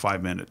being like a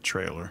 5-minute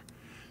trailer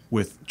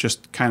with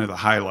just kind of the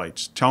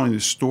highlights, telling the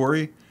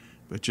story,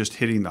 but just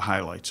hitting the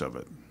highlights of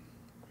it.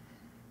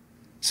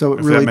 So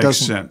it if really that makes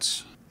doesn't.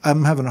 Sense.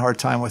 I'm having a hard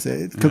time with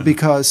it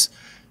because,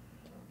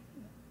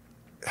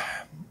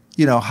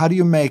 you know, how do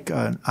you make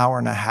an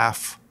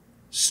hour-and-a-half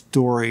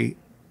story?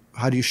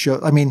 How do you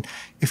show? I mean,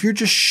 if you're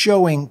just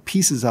showing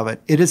pieces of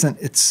it, it isn't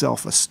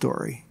itself a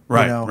story.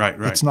 Right, you know? right.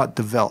 It's not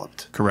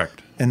developed.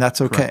 Correct. And that's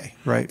okay,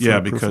 right? Yeah,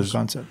 for proof because of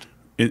concept.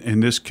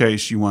 In this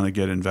case, you want to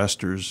get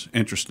investors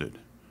interested.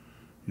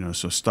 You know,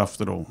 so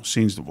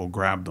scenes that will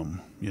grab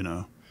them. You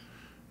know,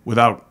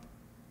 without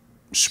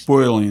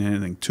spoiling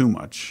anything too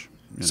much.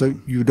 So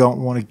you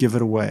don't want to give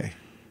it away.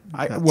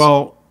 I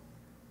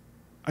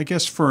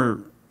guess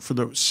for for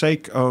the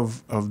sake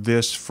of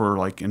this, for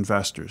like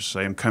investors,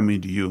 say I'm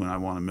coming to you and I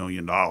want $1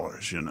 million,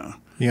 you know.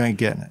 You ain't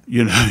getting it.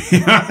 You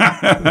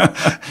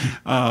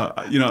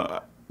know,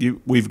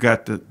 we've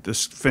got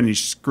this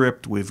finished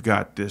script. We've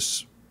got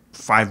this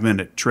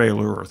 5-minute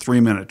trailer or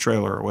 3-minute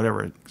trailer or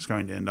whatever it's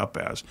going to end up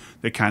as.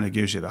 That kind of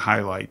gives you the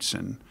highlights.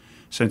 And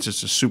since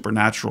it's a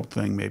supernatural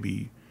thing,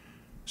 maybe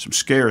some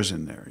scares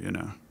in there, you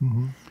know.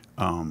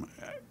 Mm-hmm.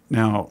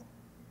 Now,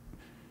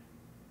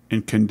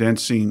 in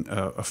condensing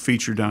a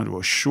feature down to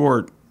a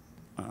short,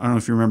 I don't know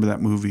if you remember that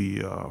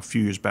movie a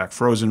few years back,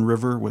 Frozen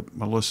River with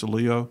Melissa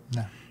Leo.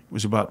 No. It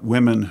was about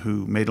women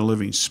who made a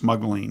living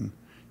smuggling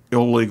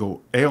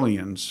illegal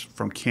aliens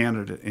from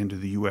Canada into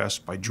the U.S.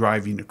 by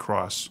driving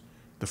across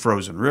the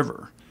Frozen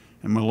River.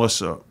 And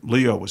Melissa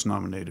Leo was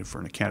nominated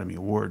for an Academy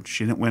Award.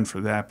 She didn't win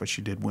for that, but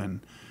she did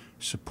win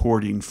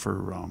supporting for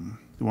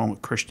the one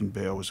with Christian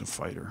Bale as a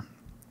fighter.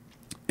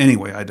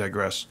 Anyway, I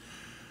digress.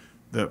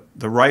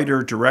 The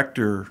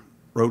writer-director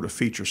wrote a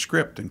feature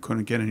script and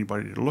couldn't get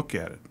anybody to look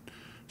at it.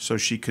 So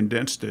she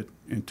condensed it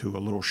into a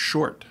little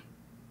short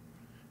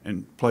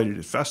and played it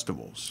at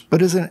festivals.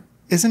 But isn't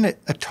it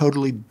a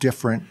totally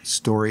different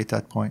story at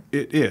that point?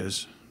 It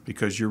is,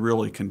 because you're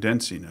really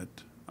condensing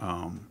it.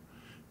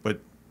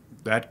 But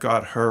that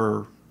got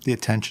her the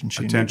attention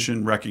she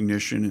needed.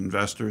 Recognition,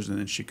 investors, and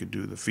then she could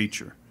do the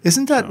feature.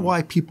 Isn't that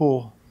why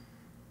people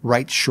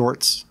write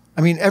shorts?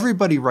 I mean,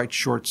 everybody writes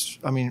shorts.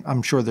 I mean,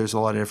 I'm sure there's a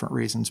lot of different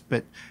reasons,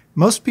 but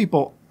most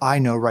people I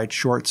know write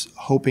shorts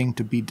hoping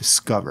to be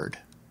discovered.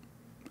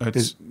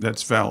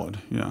 That's valid,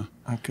 yeah.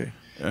 Okay.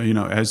 You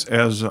know, as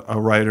a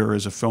writer,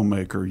 as a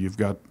filmmaker,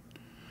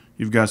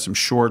 you've got some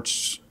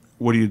shorts.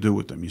 What do you do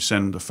with them? You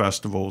send them to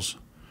festivals.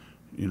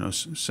 You know,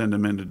 send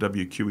them into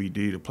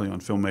WQED to play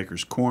on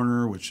Filmmakers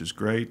Corner, which is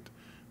great.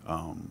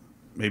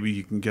 Maybe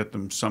you can get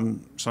them.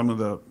 Some of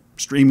the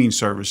streaming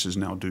services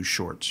now do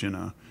shorts, you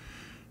know.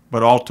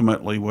 But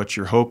ultimately, what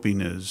you're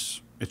hoping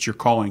is it's your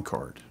calling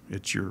card.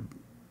 It's your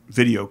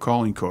video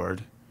calling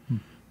card.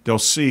 They'll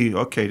see,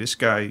 okay, this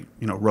guy,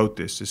 you know, wrote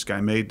this. This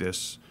guy made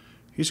this.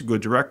 He's a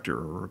good director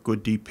or a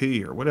good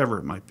DP or whatever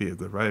it might be, a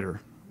good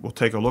writer. We'll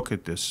take a look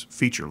at this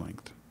feature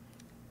length.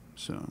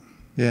 So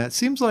yeah, it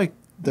seems like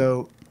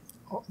though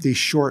these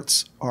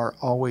shorts are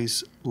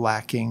always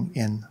lacking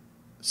in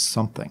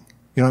something.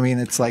 You know what I mean?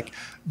 It's like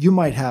you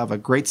might have a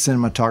great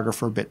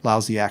cinematographer but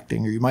lousy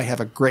acting, or you might have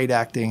a great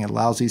acting and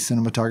lousy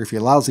cinematography,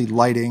 lousy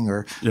lighting,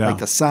 or like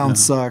the sound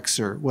sucks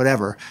or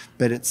whatever.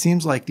 But it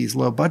seems like these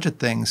low budget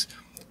things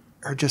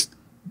are just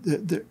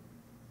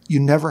you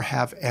never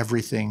have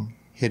everything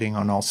hitting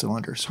on all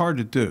cylinders. It's hard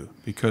to do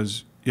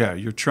because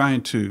you're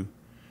trying to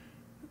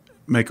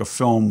make a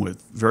film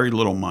with very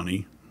little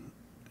money,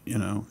 you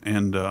know,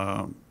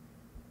 and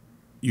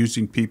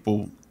using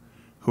people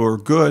who are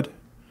good,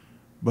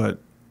 but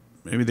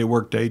maybe they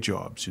work day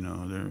jobs, you know.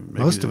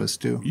 Most of us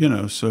do. You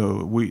know,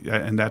 so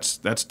that's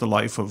the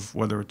life of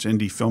whether it's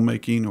indie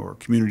filmmaking or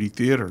community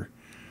theater.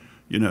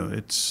 You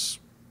know,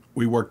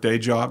 we work day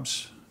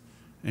jobs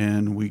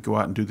and we go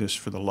out and do this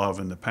for the love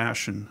and the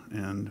passion.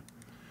 And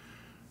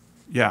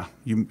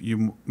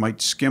you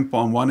might skimp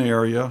on one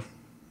area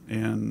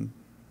and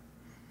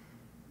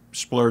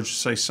splurge,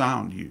 say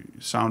sound.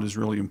 Sound is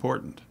really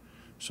important.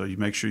 So you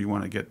make sure you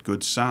want to get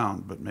good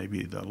sound, but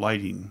maybe the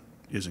lighting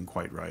isn't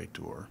quite right,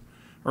 or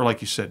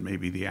like you said,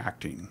 maybe the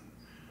acting.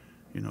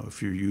 You know,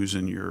 if you're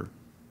using your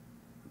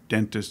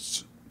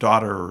dentist's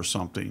daughter or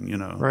something, you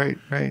know. Right.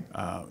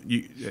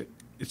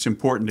 It's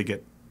important to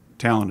get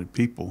talented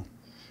people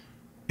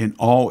in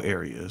all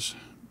areas.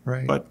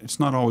 Right. But it's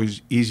not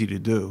always easy to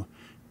do.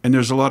 And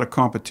there's a lot of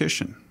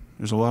competition.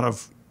 There's a lot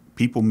of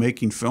people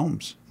making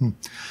films.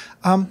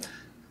 Let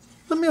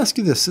me ask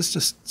you this. This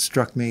just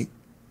struck me.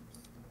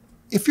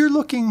 If you're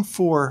looking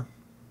for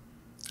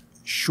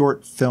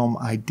short film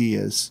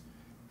ideas,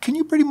 can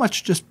you pretty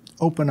much just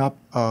open up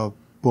a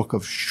book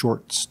of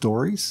short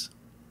stories?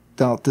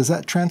 Now, does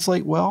that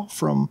translate well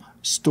from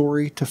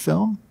story to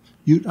film?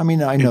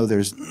 I know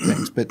there's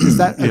things, but is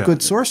that a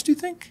good source, do you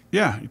think?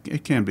 Yeah,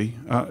 it can be.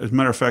 As a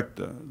matter of fact,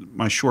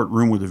 my short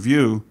Room with a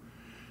View,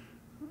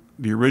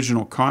 the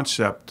original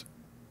concept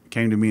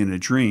came to me in a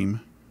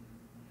dream,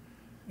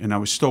 and I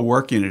was still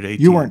working at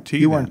AT&T.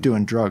 You weren't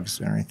doing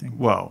drugs or anything.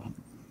 Well,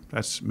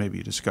 that's maybe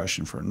a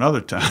discussion for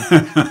another time.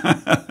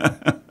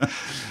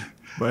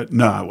 But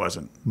no, I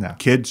wasn't. No.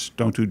 Kids,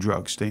 don't do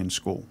drugs. Stay in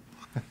school.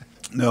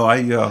 No,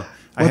 I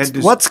had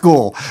this. What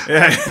school?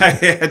 I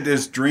had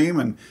this dream,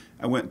 and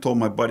I went and told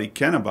my buddy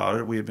Ken about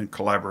it. We had been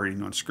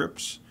collaborating on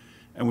scripts,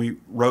 and we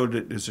wrote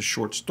it as a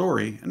short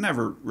story and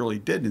never really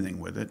did anything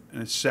with it.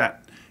 And it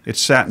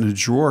sat in a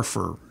drawer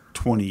for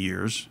 20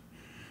 years.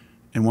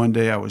 And one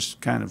day I was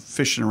kind of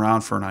fishing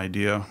around for an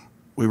idea.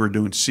 We were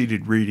doing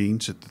seated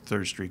readings at the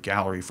 3rd Street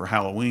Gallery for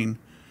Halloween.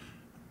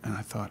 And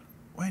I thought,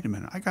 wait a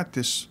minute, I got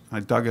this.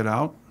 I dug it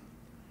out,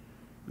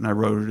 and I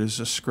wrote it as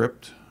a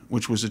script,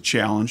 which was a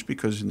challenge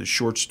because in the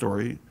short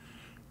story,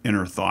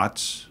 inner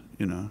thoughts,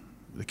 you know,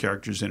 the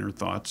character's inner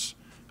thoughts,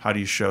 how do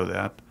you show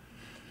that?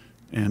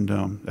 And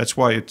that's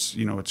why it's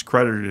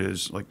credited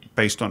as like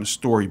based on a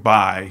story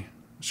by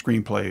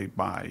screenplay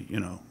by,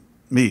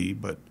 me,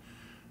 but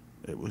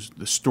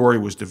the story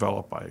was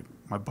developed by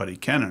my buddy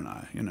Ken and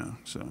I,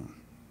 so.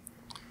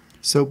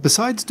 So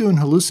besides doing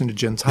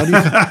hallucinogens,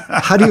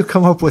 how do you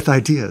come up with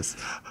ideas?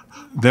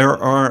 There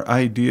are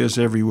ideas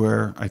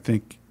everywhere, I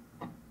think.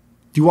 Do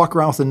you walk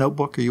around with a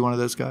notebook? Are you one of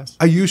those guys?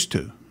 I used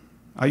to.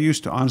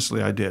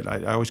 Honestly, I did.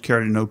 I always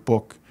carried a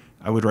notebook.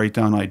 I would write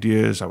down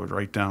ideas. I would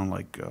write down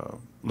like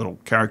little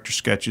character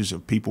sketches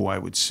of people I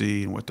would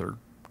see and what their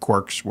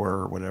quirks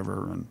were or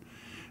whatever. And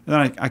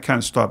then I kind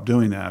of stopped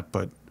doing that.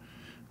 But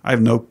I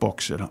have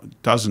notebooks,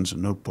 dozens of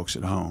notebooks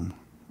at home.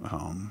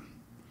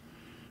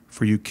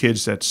 For you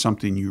kids, that's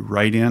something you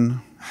write in.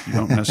 You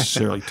don't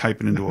necessarily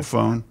type it into a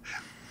phone.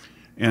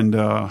 And,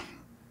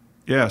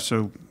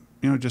 so,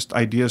 just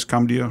ideas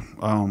come to you.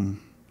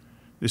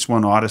 This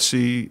one,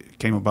 Odyssey,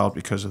 came about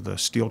because of the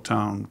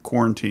Steeltown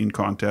quarantine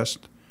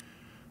contest.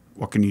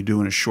 What can you do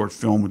in a short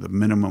film with a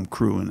minimum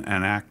crew and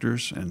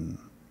actors? And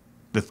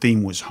the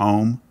theme was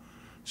home.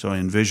 So I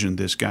envisioned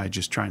this guy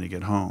just trying to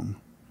get home.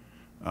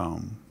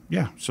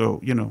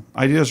 So,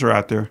 ideas are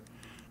out there.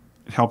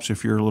 It helps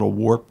if you're a little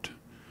warped,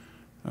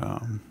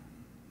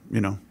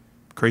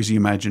 crazy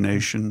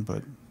imagination.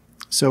 But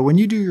so when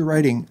you do your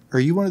writing, are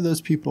you one of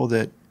those people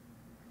that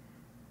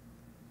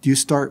do you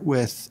start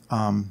with,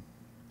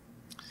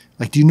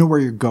 do you know where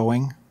you're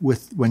going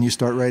with when you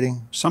start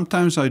writing?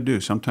 Sometimes I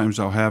do. Sometimes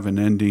I'll have an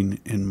ending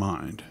in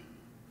mind.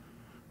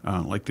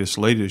 Like this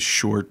latest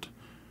short,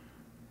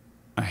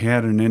 I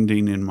had an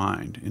ending in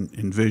mind,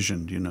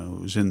 envisioned, it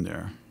was in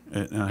there.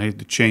 And I had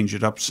to change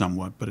it up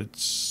somewhat, but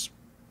it's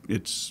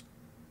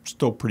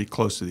still pretty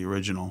close to the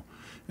original.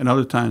 And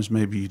other times,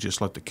 maybe you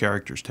just let the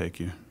characters take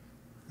you.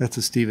 That's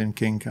a Stephen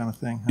King kind of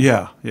thing.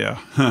 Huh? Yeah.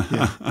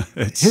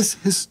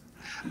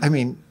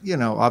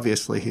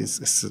 Obviously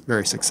he's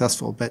very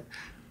successful, but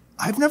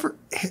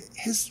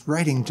his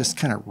writing just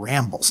kind of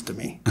rambles to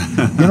me.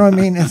 You know what I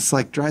mean? It's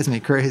like drives me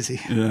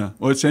crazy. Yeah.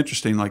 Well, it's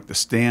interesting, like The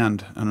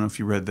Stand. I don't know if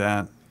you read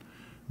that,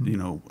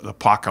 the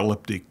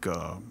apocalyptic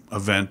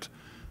event.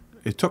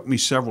 It took me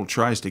several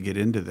tries to get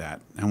into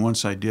that. And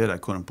once I did, I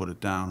couldn't put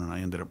it down, and I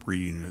ended up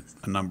reading it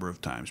a number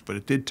of times. But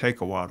it did take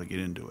a while to get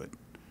into it.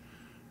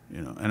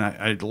 And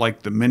I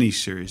like the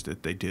miniseries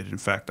that they did. In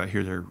fact, I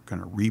hear they're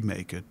going to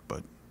remake it.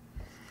 But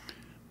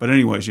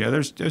anyways,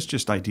 there's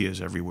just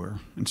ideas everywhere.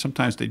 And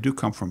sometimes they do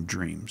come from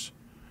dreams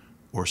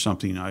or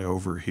something I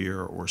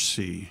overhear or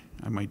see.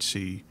 I might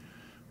see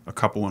a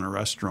couple in a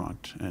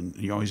restaurant, and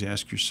you always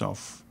ask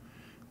yourself,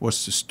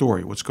 what's the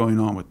story? What's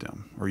going on with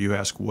them? Or you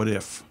ask, what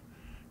if?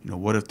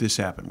 What if this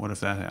happened? What if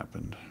that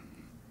happened?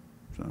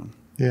 So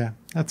yeah,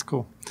 that's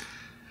cool.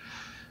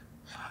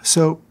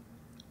 So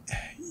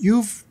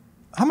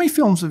how many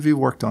films have you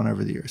worked on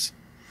over the years?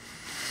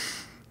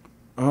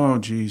 Oh,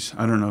 geez.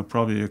 I don't know.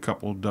 Probably a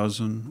couple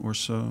dozen or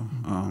so.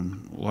 A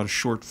lot of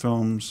short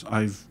films.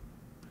 I've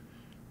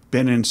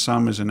been in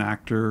some as an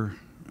actor.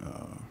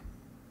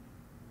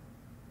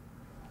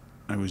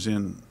 I was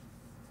in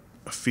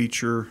a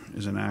feature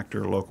as an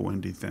actor, a local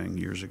indie thing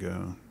years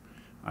ago.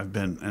 I've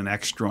been an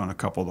extra on a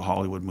couple of the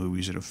Hollywood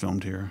movies that have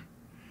filmed here.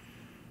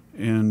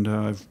 And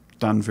I've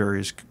done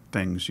various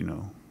things,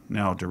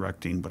 now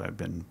directing, but I've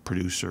been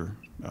producer,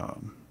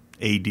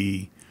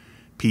 AD,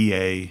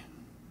 PA,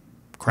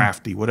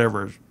 crafty,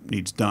 whatever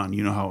needs done.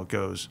 You know how it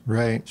goes.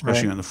 Right.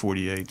 Especially on the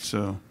 48.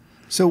 So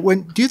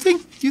do you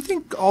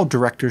think all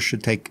directors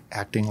should take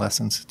acting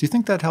lessons? Do you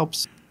think that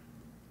helps?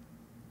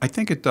 I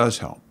think it does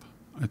help.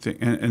 I think,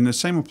 and the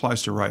same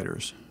applies to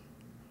writers.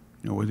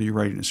 Whether you're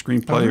writing a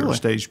screenplay or a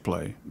stage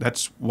play.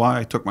 That's why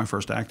I took my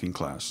first acting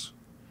class,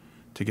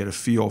 to get a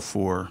feel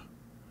for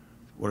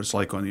what it's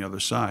like on the other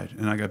side.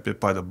 And I got bit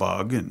by the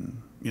bug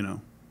and,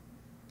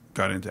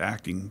 got into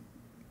acting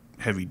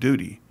heavy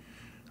duty.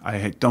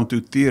 I don't do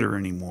theater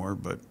anymore,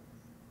 but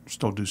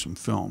still do some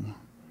film.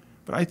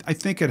 But I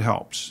think it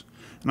helps.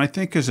 And I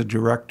think as a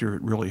director,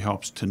 it really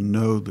helps to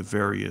know the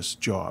various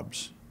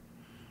jobs.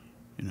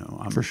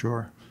 For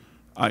sure.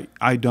 I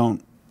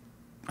didn't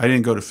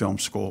go to film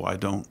school. I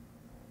don't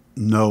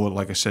know,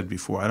 like I said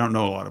before, I don't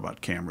know a lot about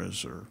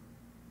cameras or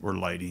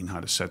lighting, how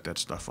to set that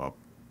stuff up.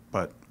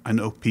 But I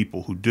know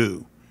people who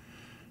do,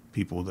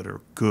 people that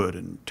are good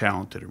and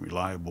talented and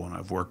reliable, and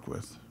I've worked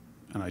with,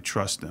 and I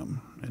trust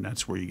them. And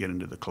that's where you get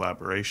into the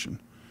collaboration.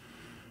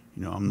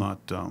 I'm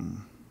not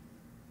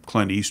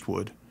Clint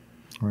Eastwood,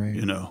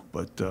 right?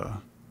 But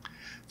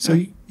so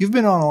you've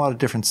been on a lot of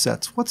different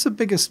sets. What's the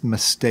biggest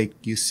mistake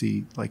you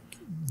see, like,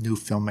 new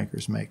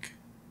filmmakers make?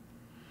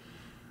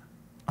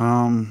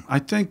 I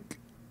think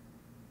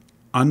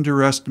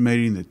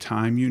underestimating the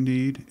time you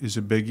need is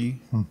a biggie,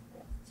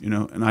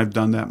 and I've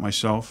done that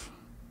myself.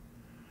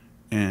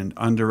 And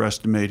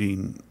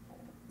underestimating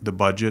the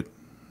budget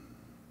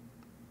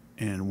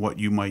and what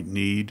you might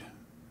need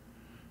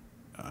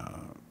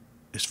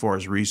as far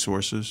as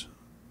resources.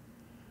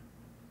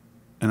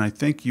 And I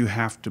think you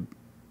have to,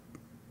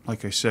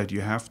 like I said,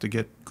 you have to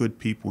get good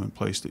people in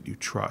place that you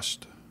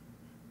trust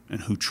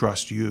and who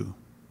trust you.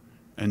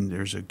 And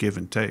there's a give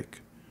and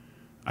take.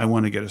 I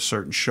want to get a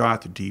certain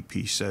shot. The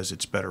DP says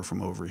it's better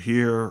from over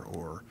here,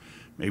 or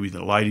maybe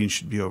the lighting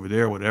should be over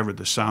there, whatever.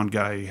 The sound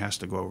guy has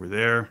to go over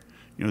there.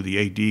 You know, the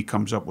AD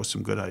comes up with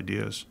some good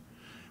ideas.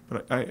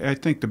 But I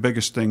think the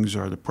biggest things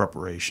are the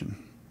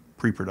preparation,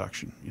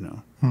 pre-production, you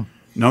know.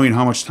 Knowing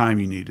how much time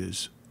you need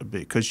is a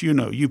big, because, you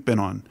know, you've been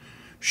on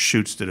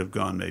shoots that have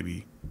gone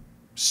maybe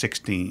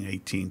 16,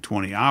 18,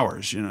 20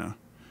 hours, you know.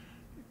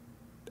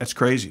 That's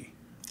crazy.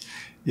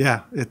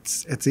 Yeah,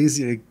 it's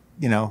easy to,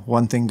 you know,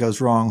 one thing goes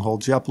wrong,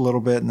 holds you up a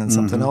little bit, and then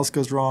something else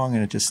goes wrong,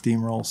 and it just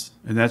steamrolls.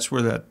 And that's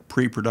where that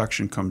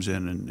pre-production comes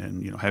in,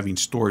 and you know, having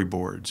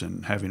storyboards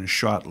and having a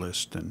shot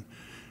list and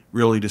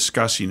really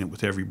discussing it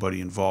with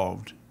everybody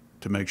involved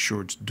to make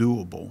sure it's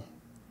doable,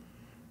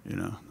 you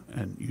know,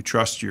 and you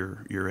trust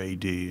your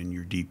AD and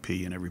your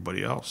DP and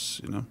everybody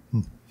else, you know.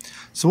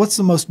 So what's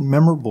the most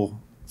memorable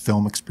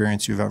film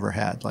experience you've ever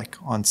had, like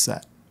on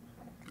set?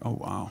 Oh,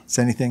 wow. Is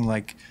anything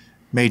like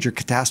major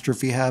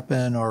catastrophe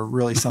happen or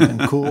really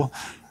something cool?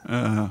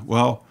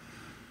 Well,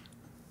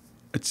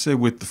 I'd say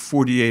with the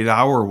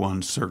 48-hour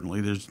one,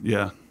 certainly there's,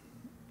 a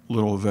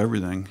little of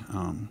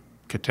everything.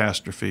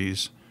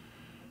 Catastrophes.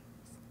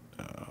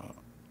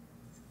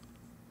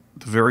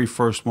 The very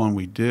first one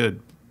we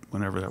did,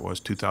 whenever that was,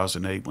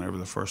 2008, whenever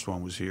the first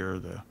one was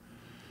here,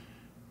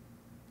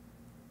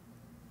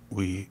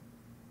 we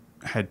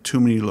had too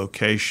many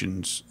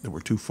locations that were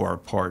too far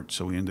apart,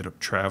 so we ended up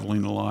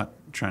traveling a lot,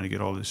 trying to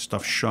get all this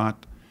stuff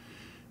shot.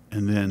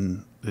 And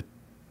then the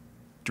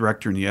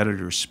director and the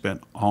editor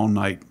spent all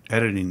night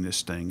editing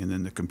this thing, and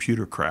then the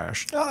computer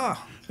crashed.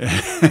 Ah.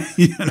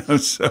 You know,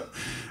 so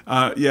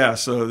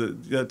so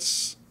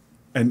that's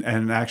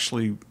and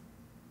actually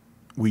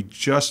we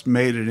just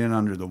made it in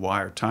under the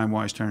wire,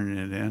 time-wise turning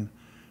it in,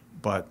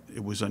 but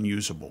it was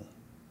unusable.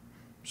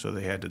 So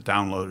they had to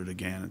download it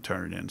again and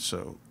turn it in.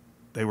 So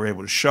they were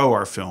able to show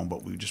our film,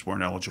 but we just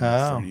weren't eligible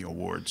for any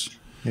awards.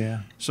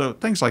 Yeah. So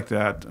things like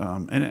that.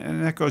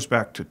 And that goes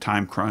back to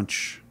time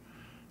crunch,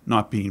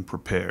 not being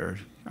prepared.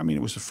 I mean,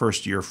 it was the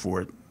first year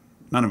for it.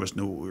 None of us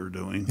knew what we were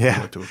doing,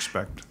 what to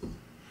expect.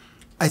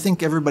 I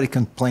think everybody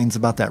complains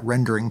about that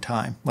rendering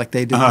time. Like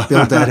they didn't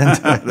build that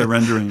into it. The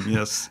rendering,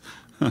 yes.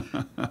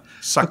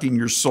 Sucking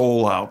your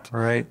soul out.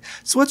 Right.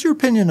 So what's your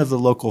opinion of the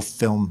local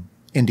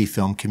indie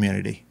film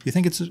community? You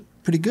think it's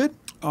pretty good?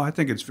 Oh, I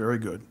think it's very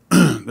good.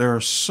 There are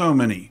so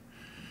many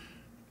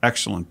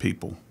excellent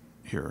people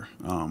here.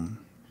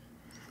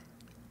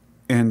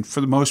 And for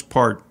the most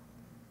part,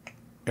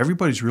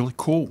 everybody's really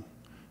cool.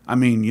 I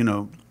mean, you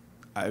know,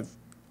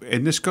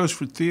 and this goes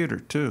for theater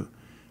too.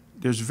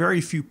 There's very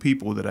few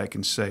people that I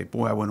can say,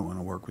 boy, I wouldn't want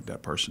to work with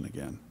that person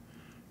again.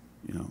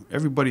 You know,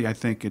 everybody, I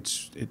think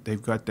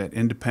they've got that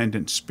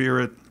independent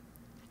spirit.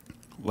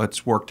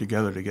 Let's work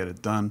together to get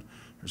it done.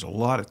 There's a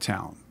lot of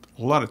talent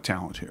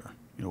here.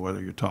 You know,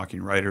 whether you're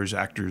talking writers,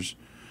 actors,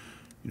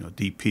 you know,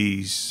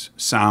 DPs,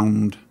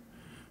 sound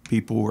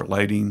people or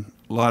lighting,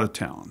 a lot of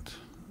talent.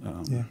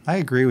 Yeah, I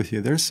agree with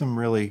you. There's some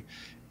really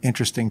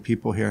interesting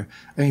people here.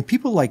 I mean,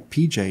 people like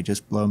PJ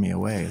just blow me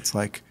away. It's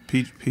like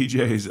PJ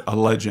is a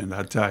legend,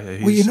 I tell you.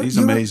 He's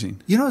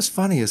amazing. You know what's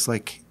funny is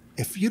like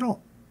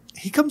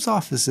he comes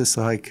off as this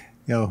like,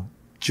 you know,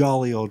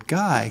 jolly old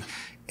guy,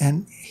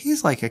 and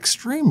he's like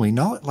extremely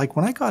like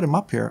when I got him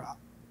up here,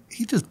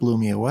 he just blew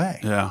me away.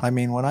 Yeah. I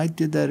mean, when I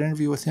did that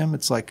interview with him,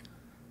 it's like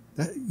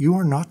you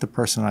are not the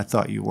person I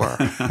thought you were.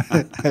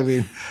 I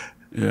mean,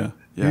 yeah.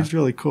 He's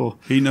really cool.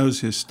 He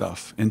knows his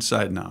stuff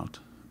inside and out.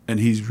 And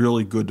he's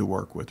really good to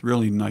work with.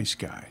 Really nice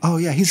guy. Oh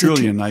yeah, he's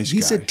really a nice guy.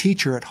 He's a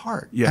teacher at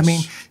heart. Yes. I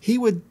mean, he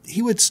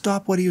would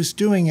stop what he was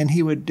doing and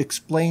he would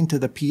explain to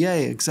the PA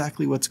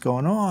exactly what's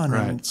going on.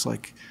 Right. And it's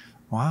like,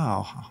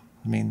 wow.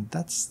 I mean,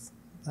 that's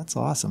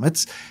awesome.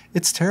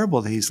 It's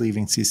terrible that he's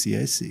leaving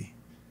CCAC.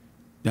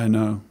 I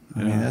know.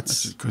 I mean,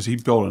 that's because he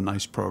built a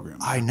nice program.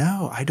 I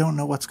know. I don't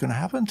know what's going to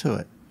happen to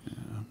it. Yeah.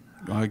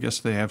 Well, I guess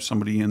they have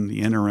somebody in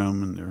the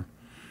interim, and they're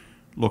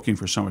looking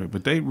for somebody.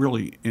 But they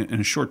really, in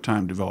a short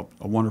time, developed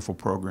a wonderful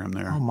program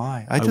there. Oh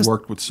my! I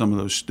worked with some of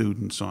those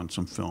students on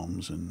some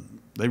films, and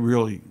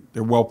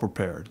they're well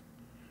prepared,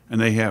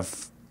 and they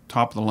have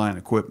top of the line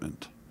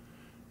equipment.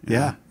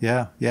 Yeah.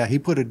 He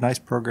put a nice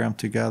program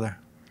together.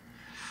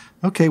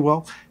 Okay,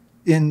 well,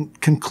 in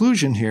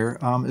conclusion here,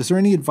 is there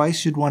any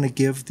advice you'd want to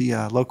give the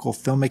local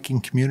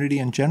filmmaking community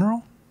in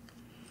general?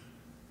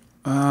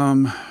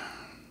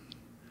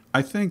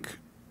 I think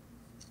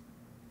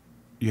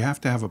you have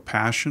to have a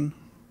passion.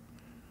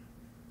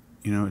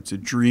 You know, it's a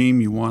dream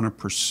you want to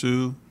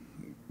pursue,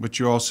 but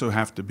you also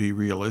have to be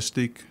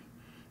realistic,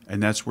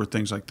 and that's where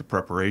things like the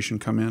preparation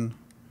come in.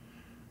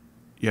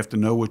 You have to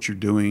know what you're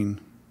doing,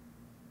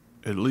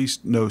 at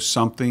least know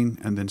something,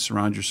 and then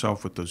surround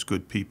yourself with those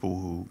good people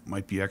who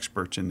might be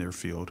experts in their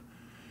field.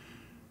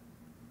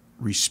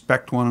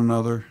 Respect one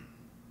another.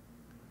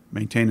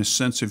 Maintain a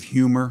sense of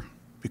humor,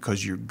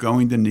 because you're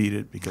going to need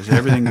it, because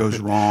everything goes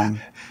wrong.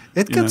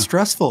 It gets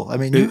stressful. I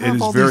mean, it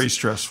is very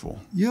stressful.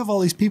 You have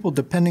all these people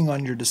depending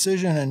on your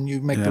decision, and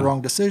you make the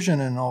wrong decision,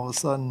 and all of a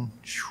sudden,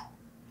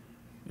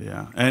 whew.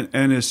 Yeah.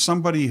 And as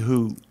somebody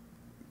who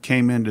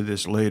came into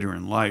this later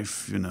in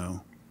life, you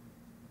know,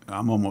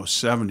 I'm almost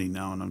 70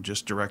 now, and I'm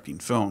just directing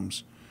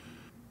films.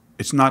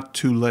 it's not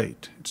too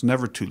late. It's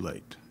never too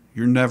late.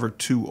 You're never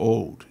too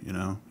old, you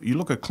know. You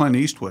look at Clint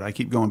Eastwood. I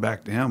keep going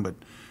back to him, but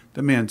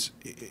the man's,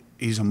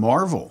 he's a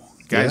marvel.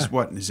 Guy's,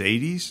 what, in his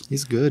 80s?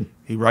 He's good.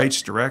 He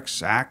writes,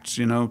 directs, acts,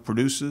 you know,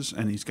 produces,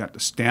 and he's got the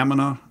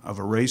stamina of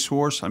a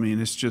racehorse. I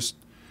mean, it's just,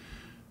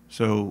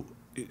 so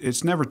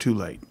it's never too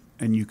late.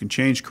 And you can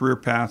change career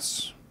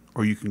paths,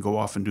 or you can go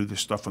off and do this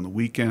stuff on the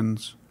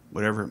weekends,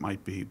 whatever it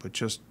might be. But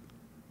just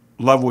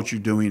love what you're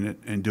doing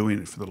and doing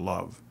it for the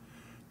love.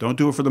 Don't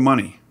do it for the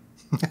money.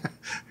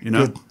 You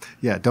know? Good.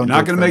 Yeah, don't. You're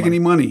not going to make any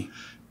money.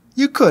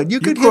 You could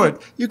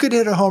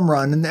hit a home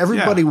run, and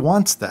everybody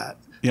wants that.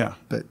 Yeah.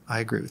 But I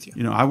agree with you.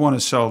 You know, I want to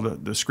sell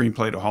the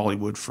screenplay to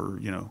Hollywood for,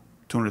 you know,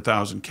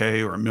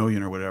 $200,000 or $1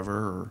 million or whatever,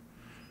 or,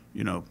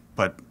 you know,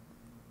 but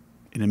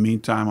in the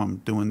meantime, I'm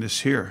doing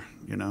this here,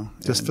 you know.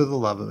 Just for the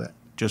love of it.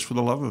 Just for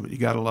the love of it. You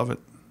got to love it.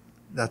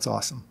 That's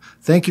awesome.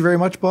 Thank you very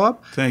much,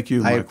 Bob. Thank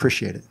you, I Michael.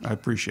 appreciate it. I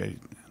appreciate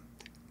it.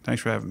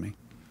 Thanks for having me.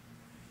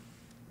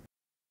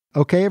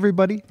 Okay,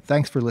 everybody,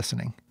 thanks for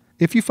listening.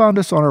 If you found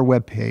us on our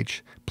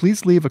webpage,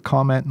 please leave a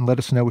comment and let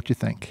us know what you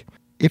think.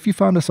 If you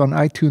found us on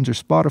iTunes or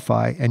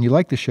Spotify and you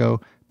like the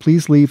show,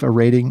 please leave a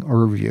rating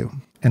or review.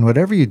 And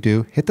whatever you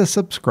do, hit the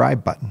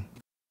subscribe button.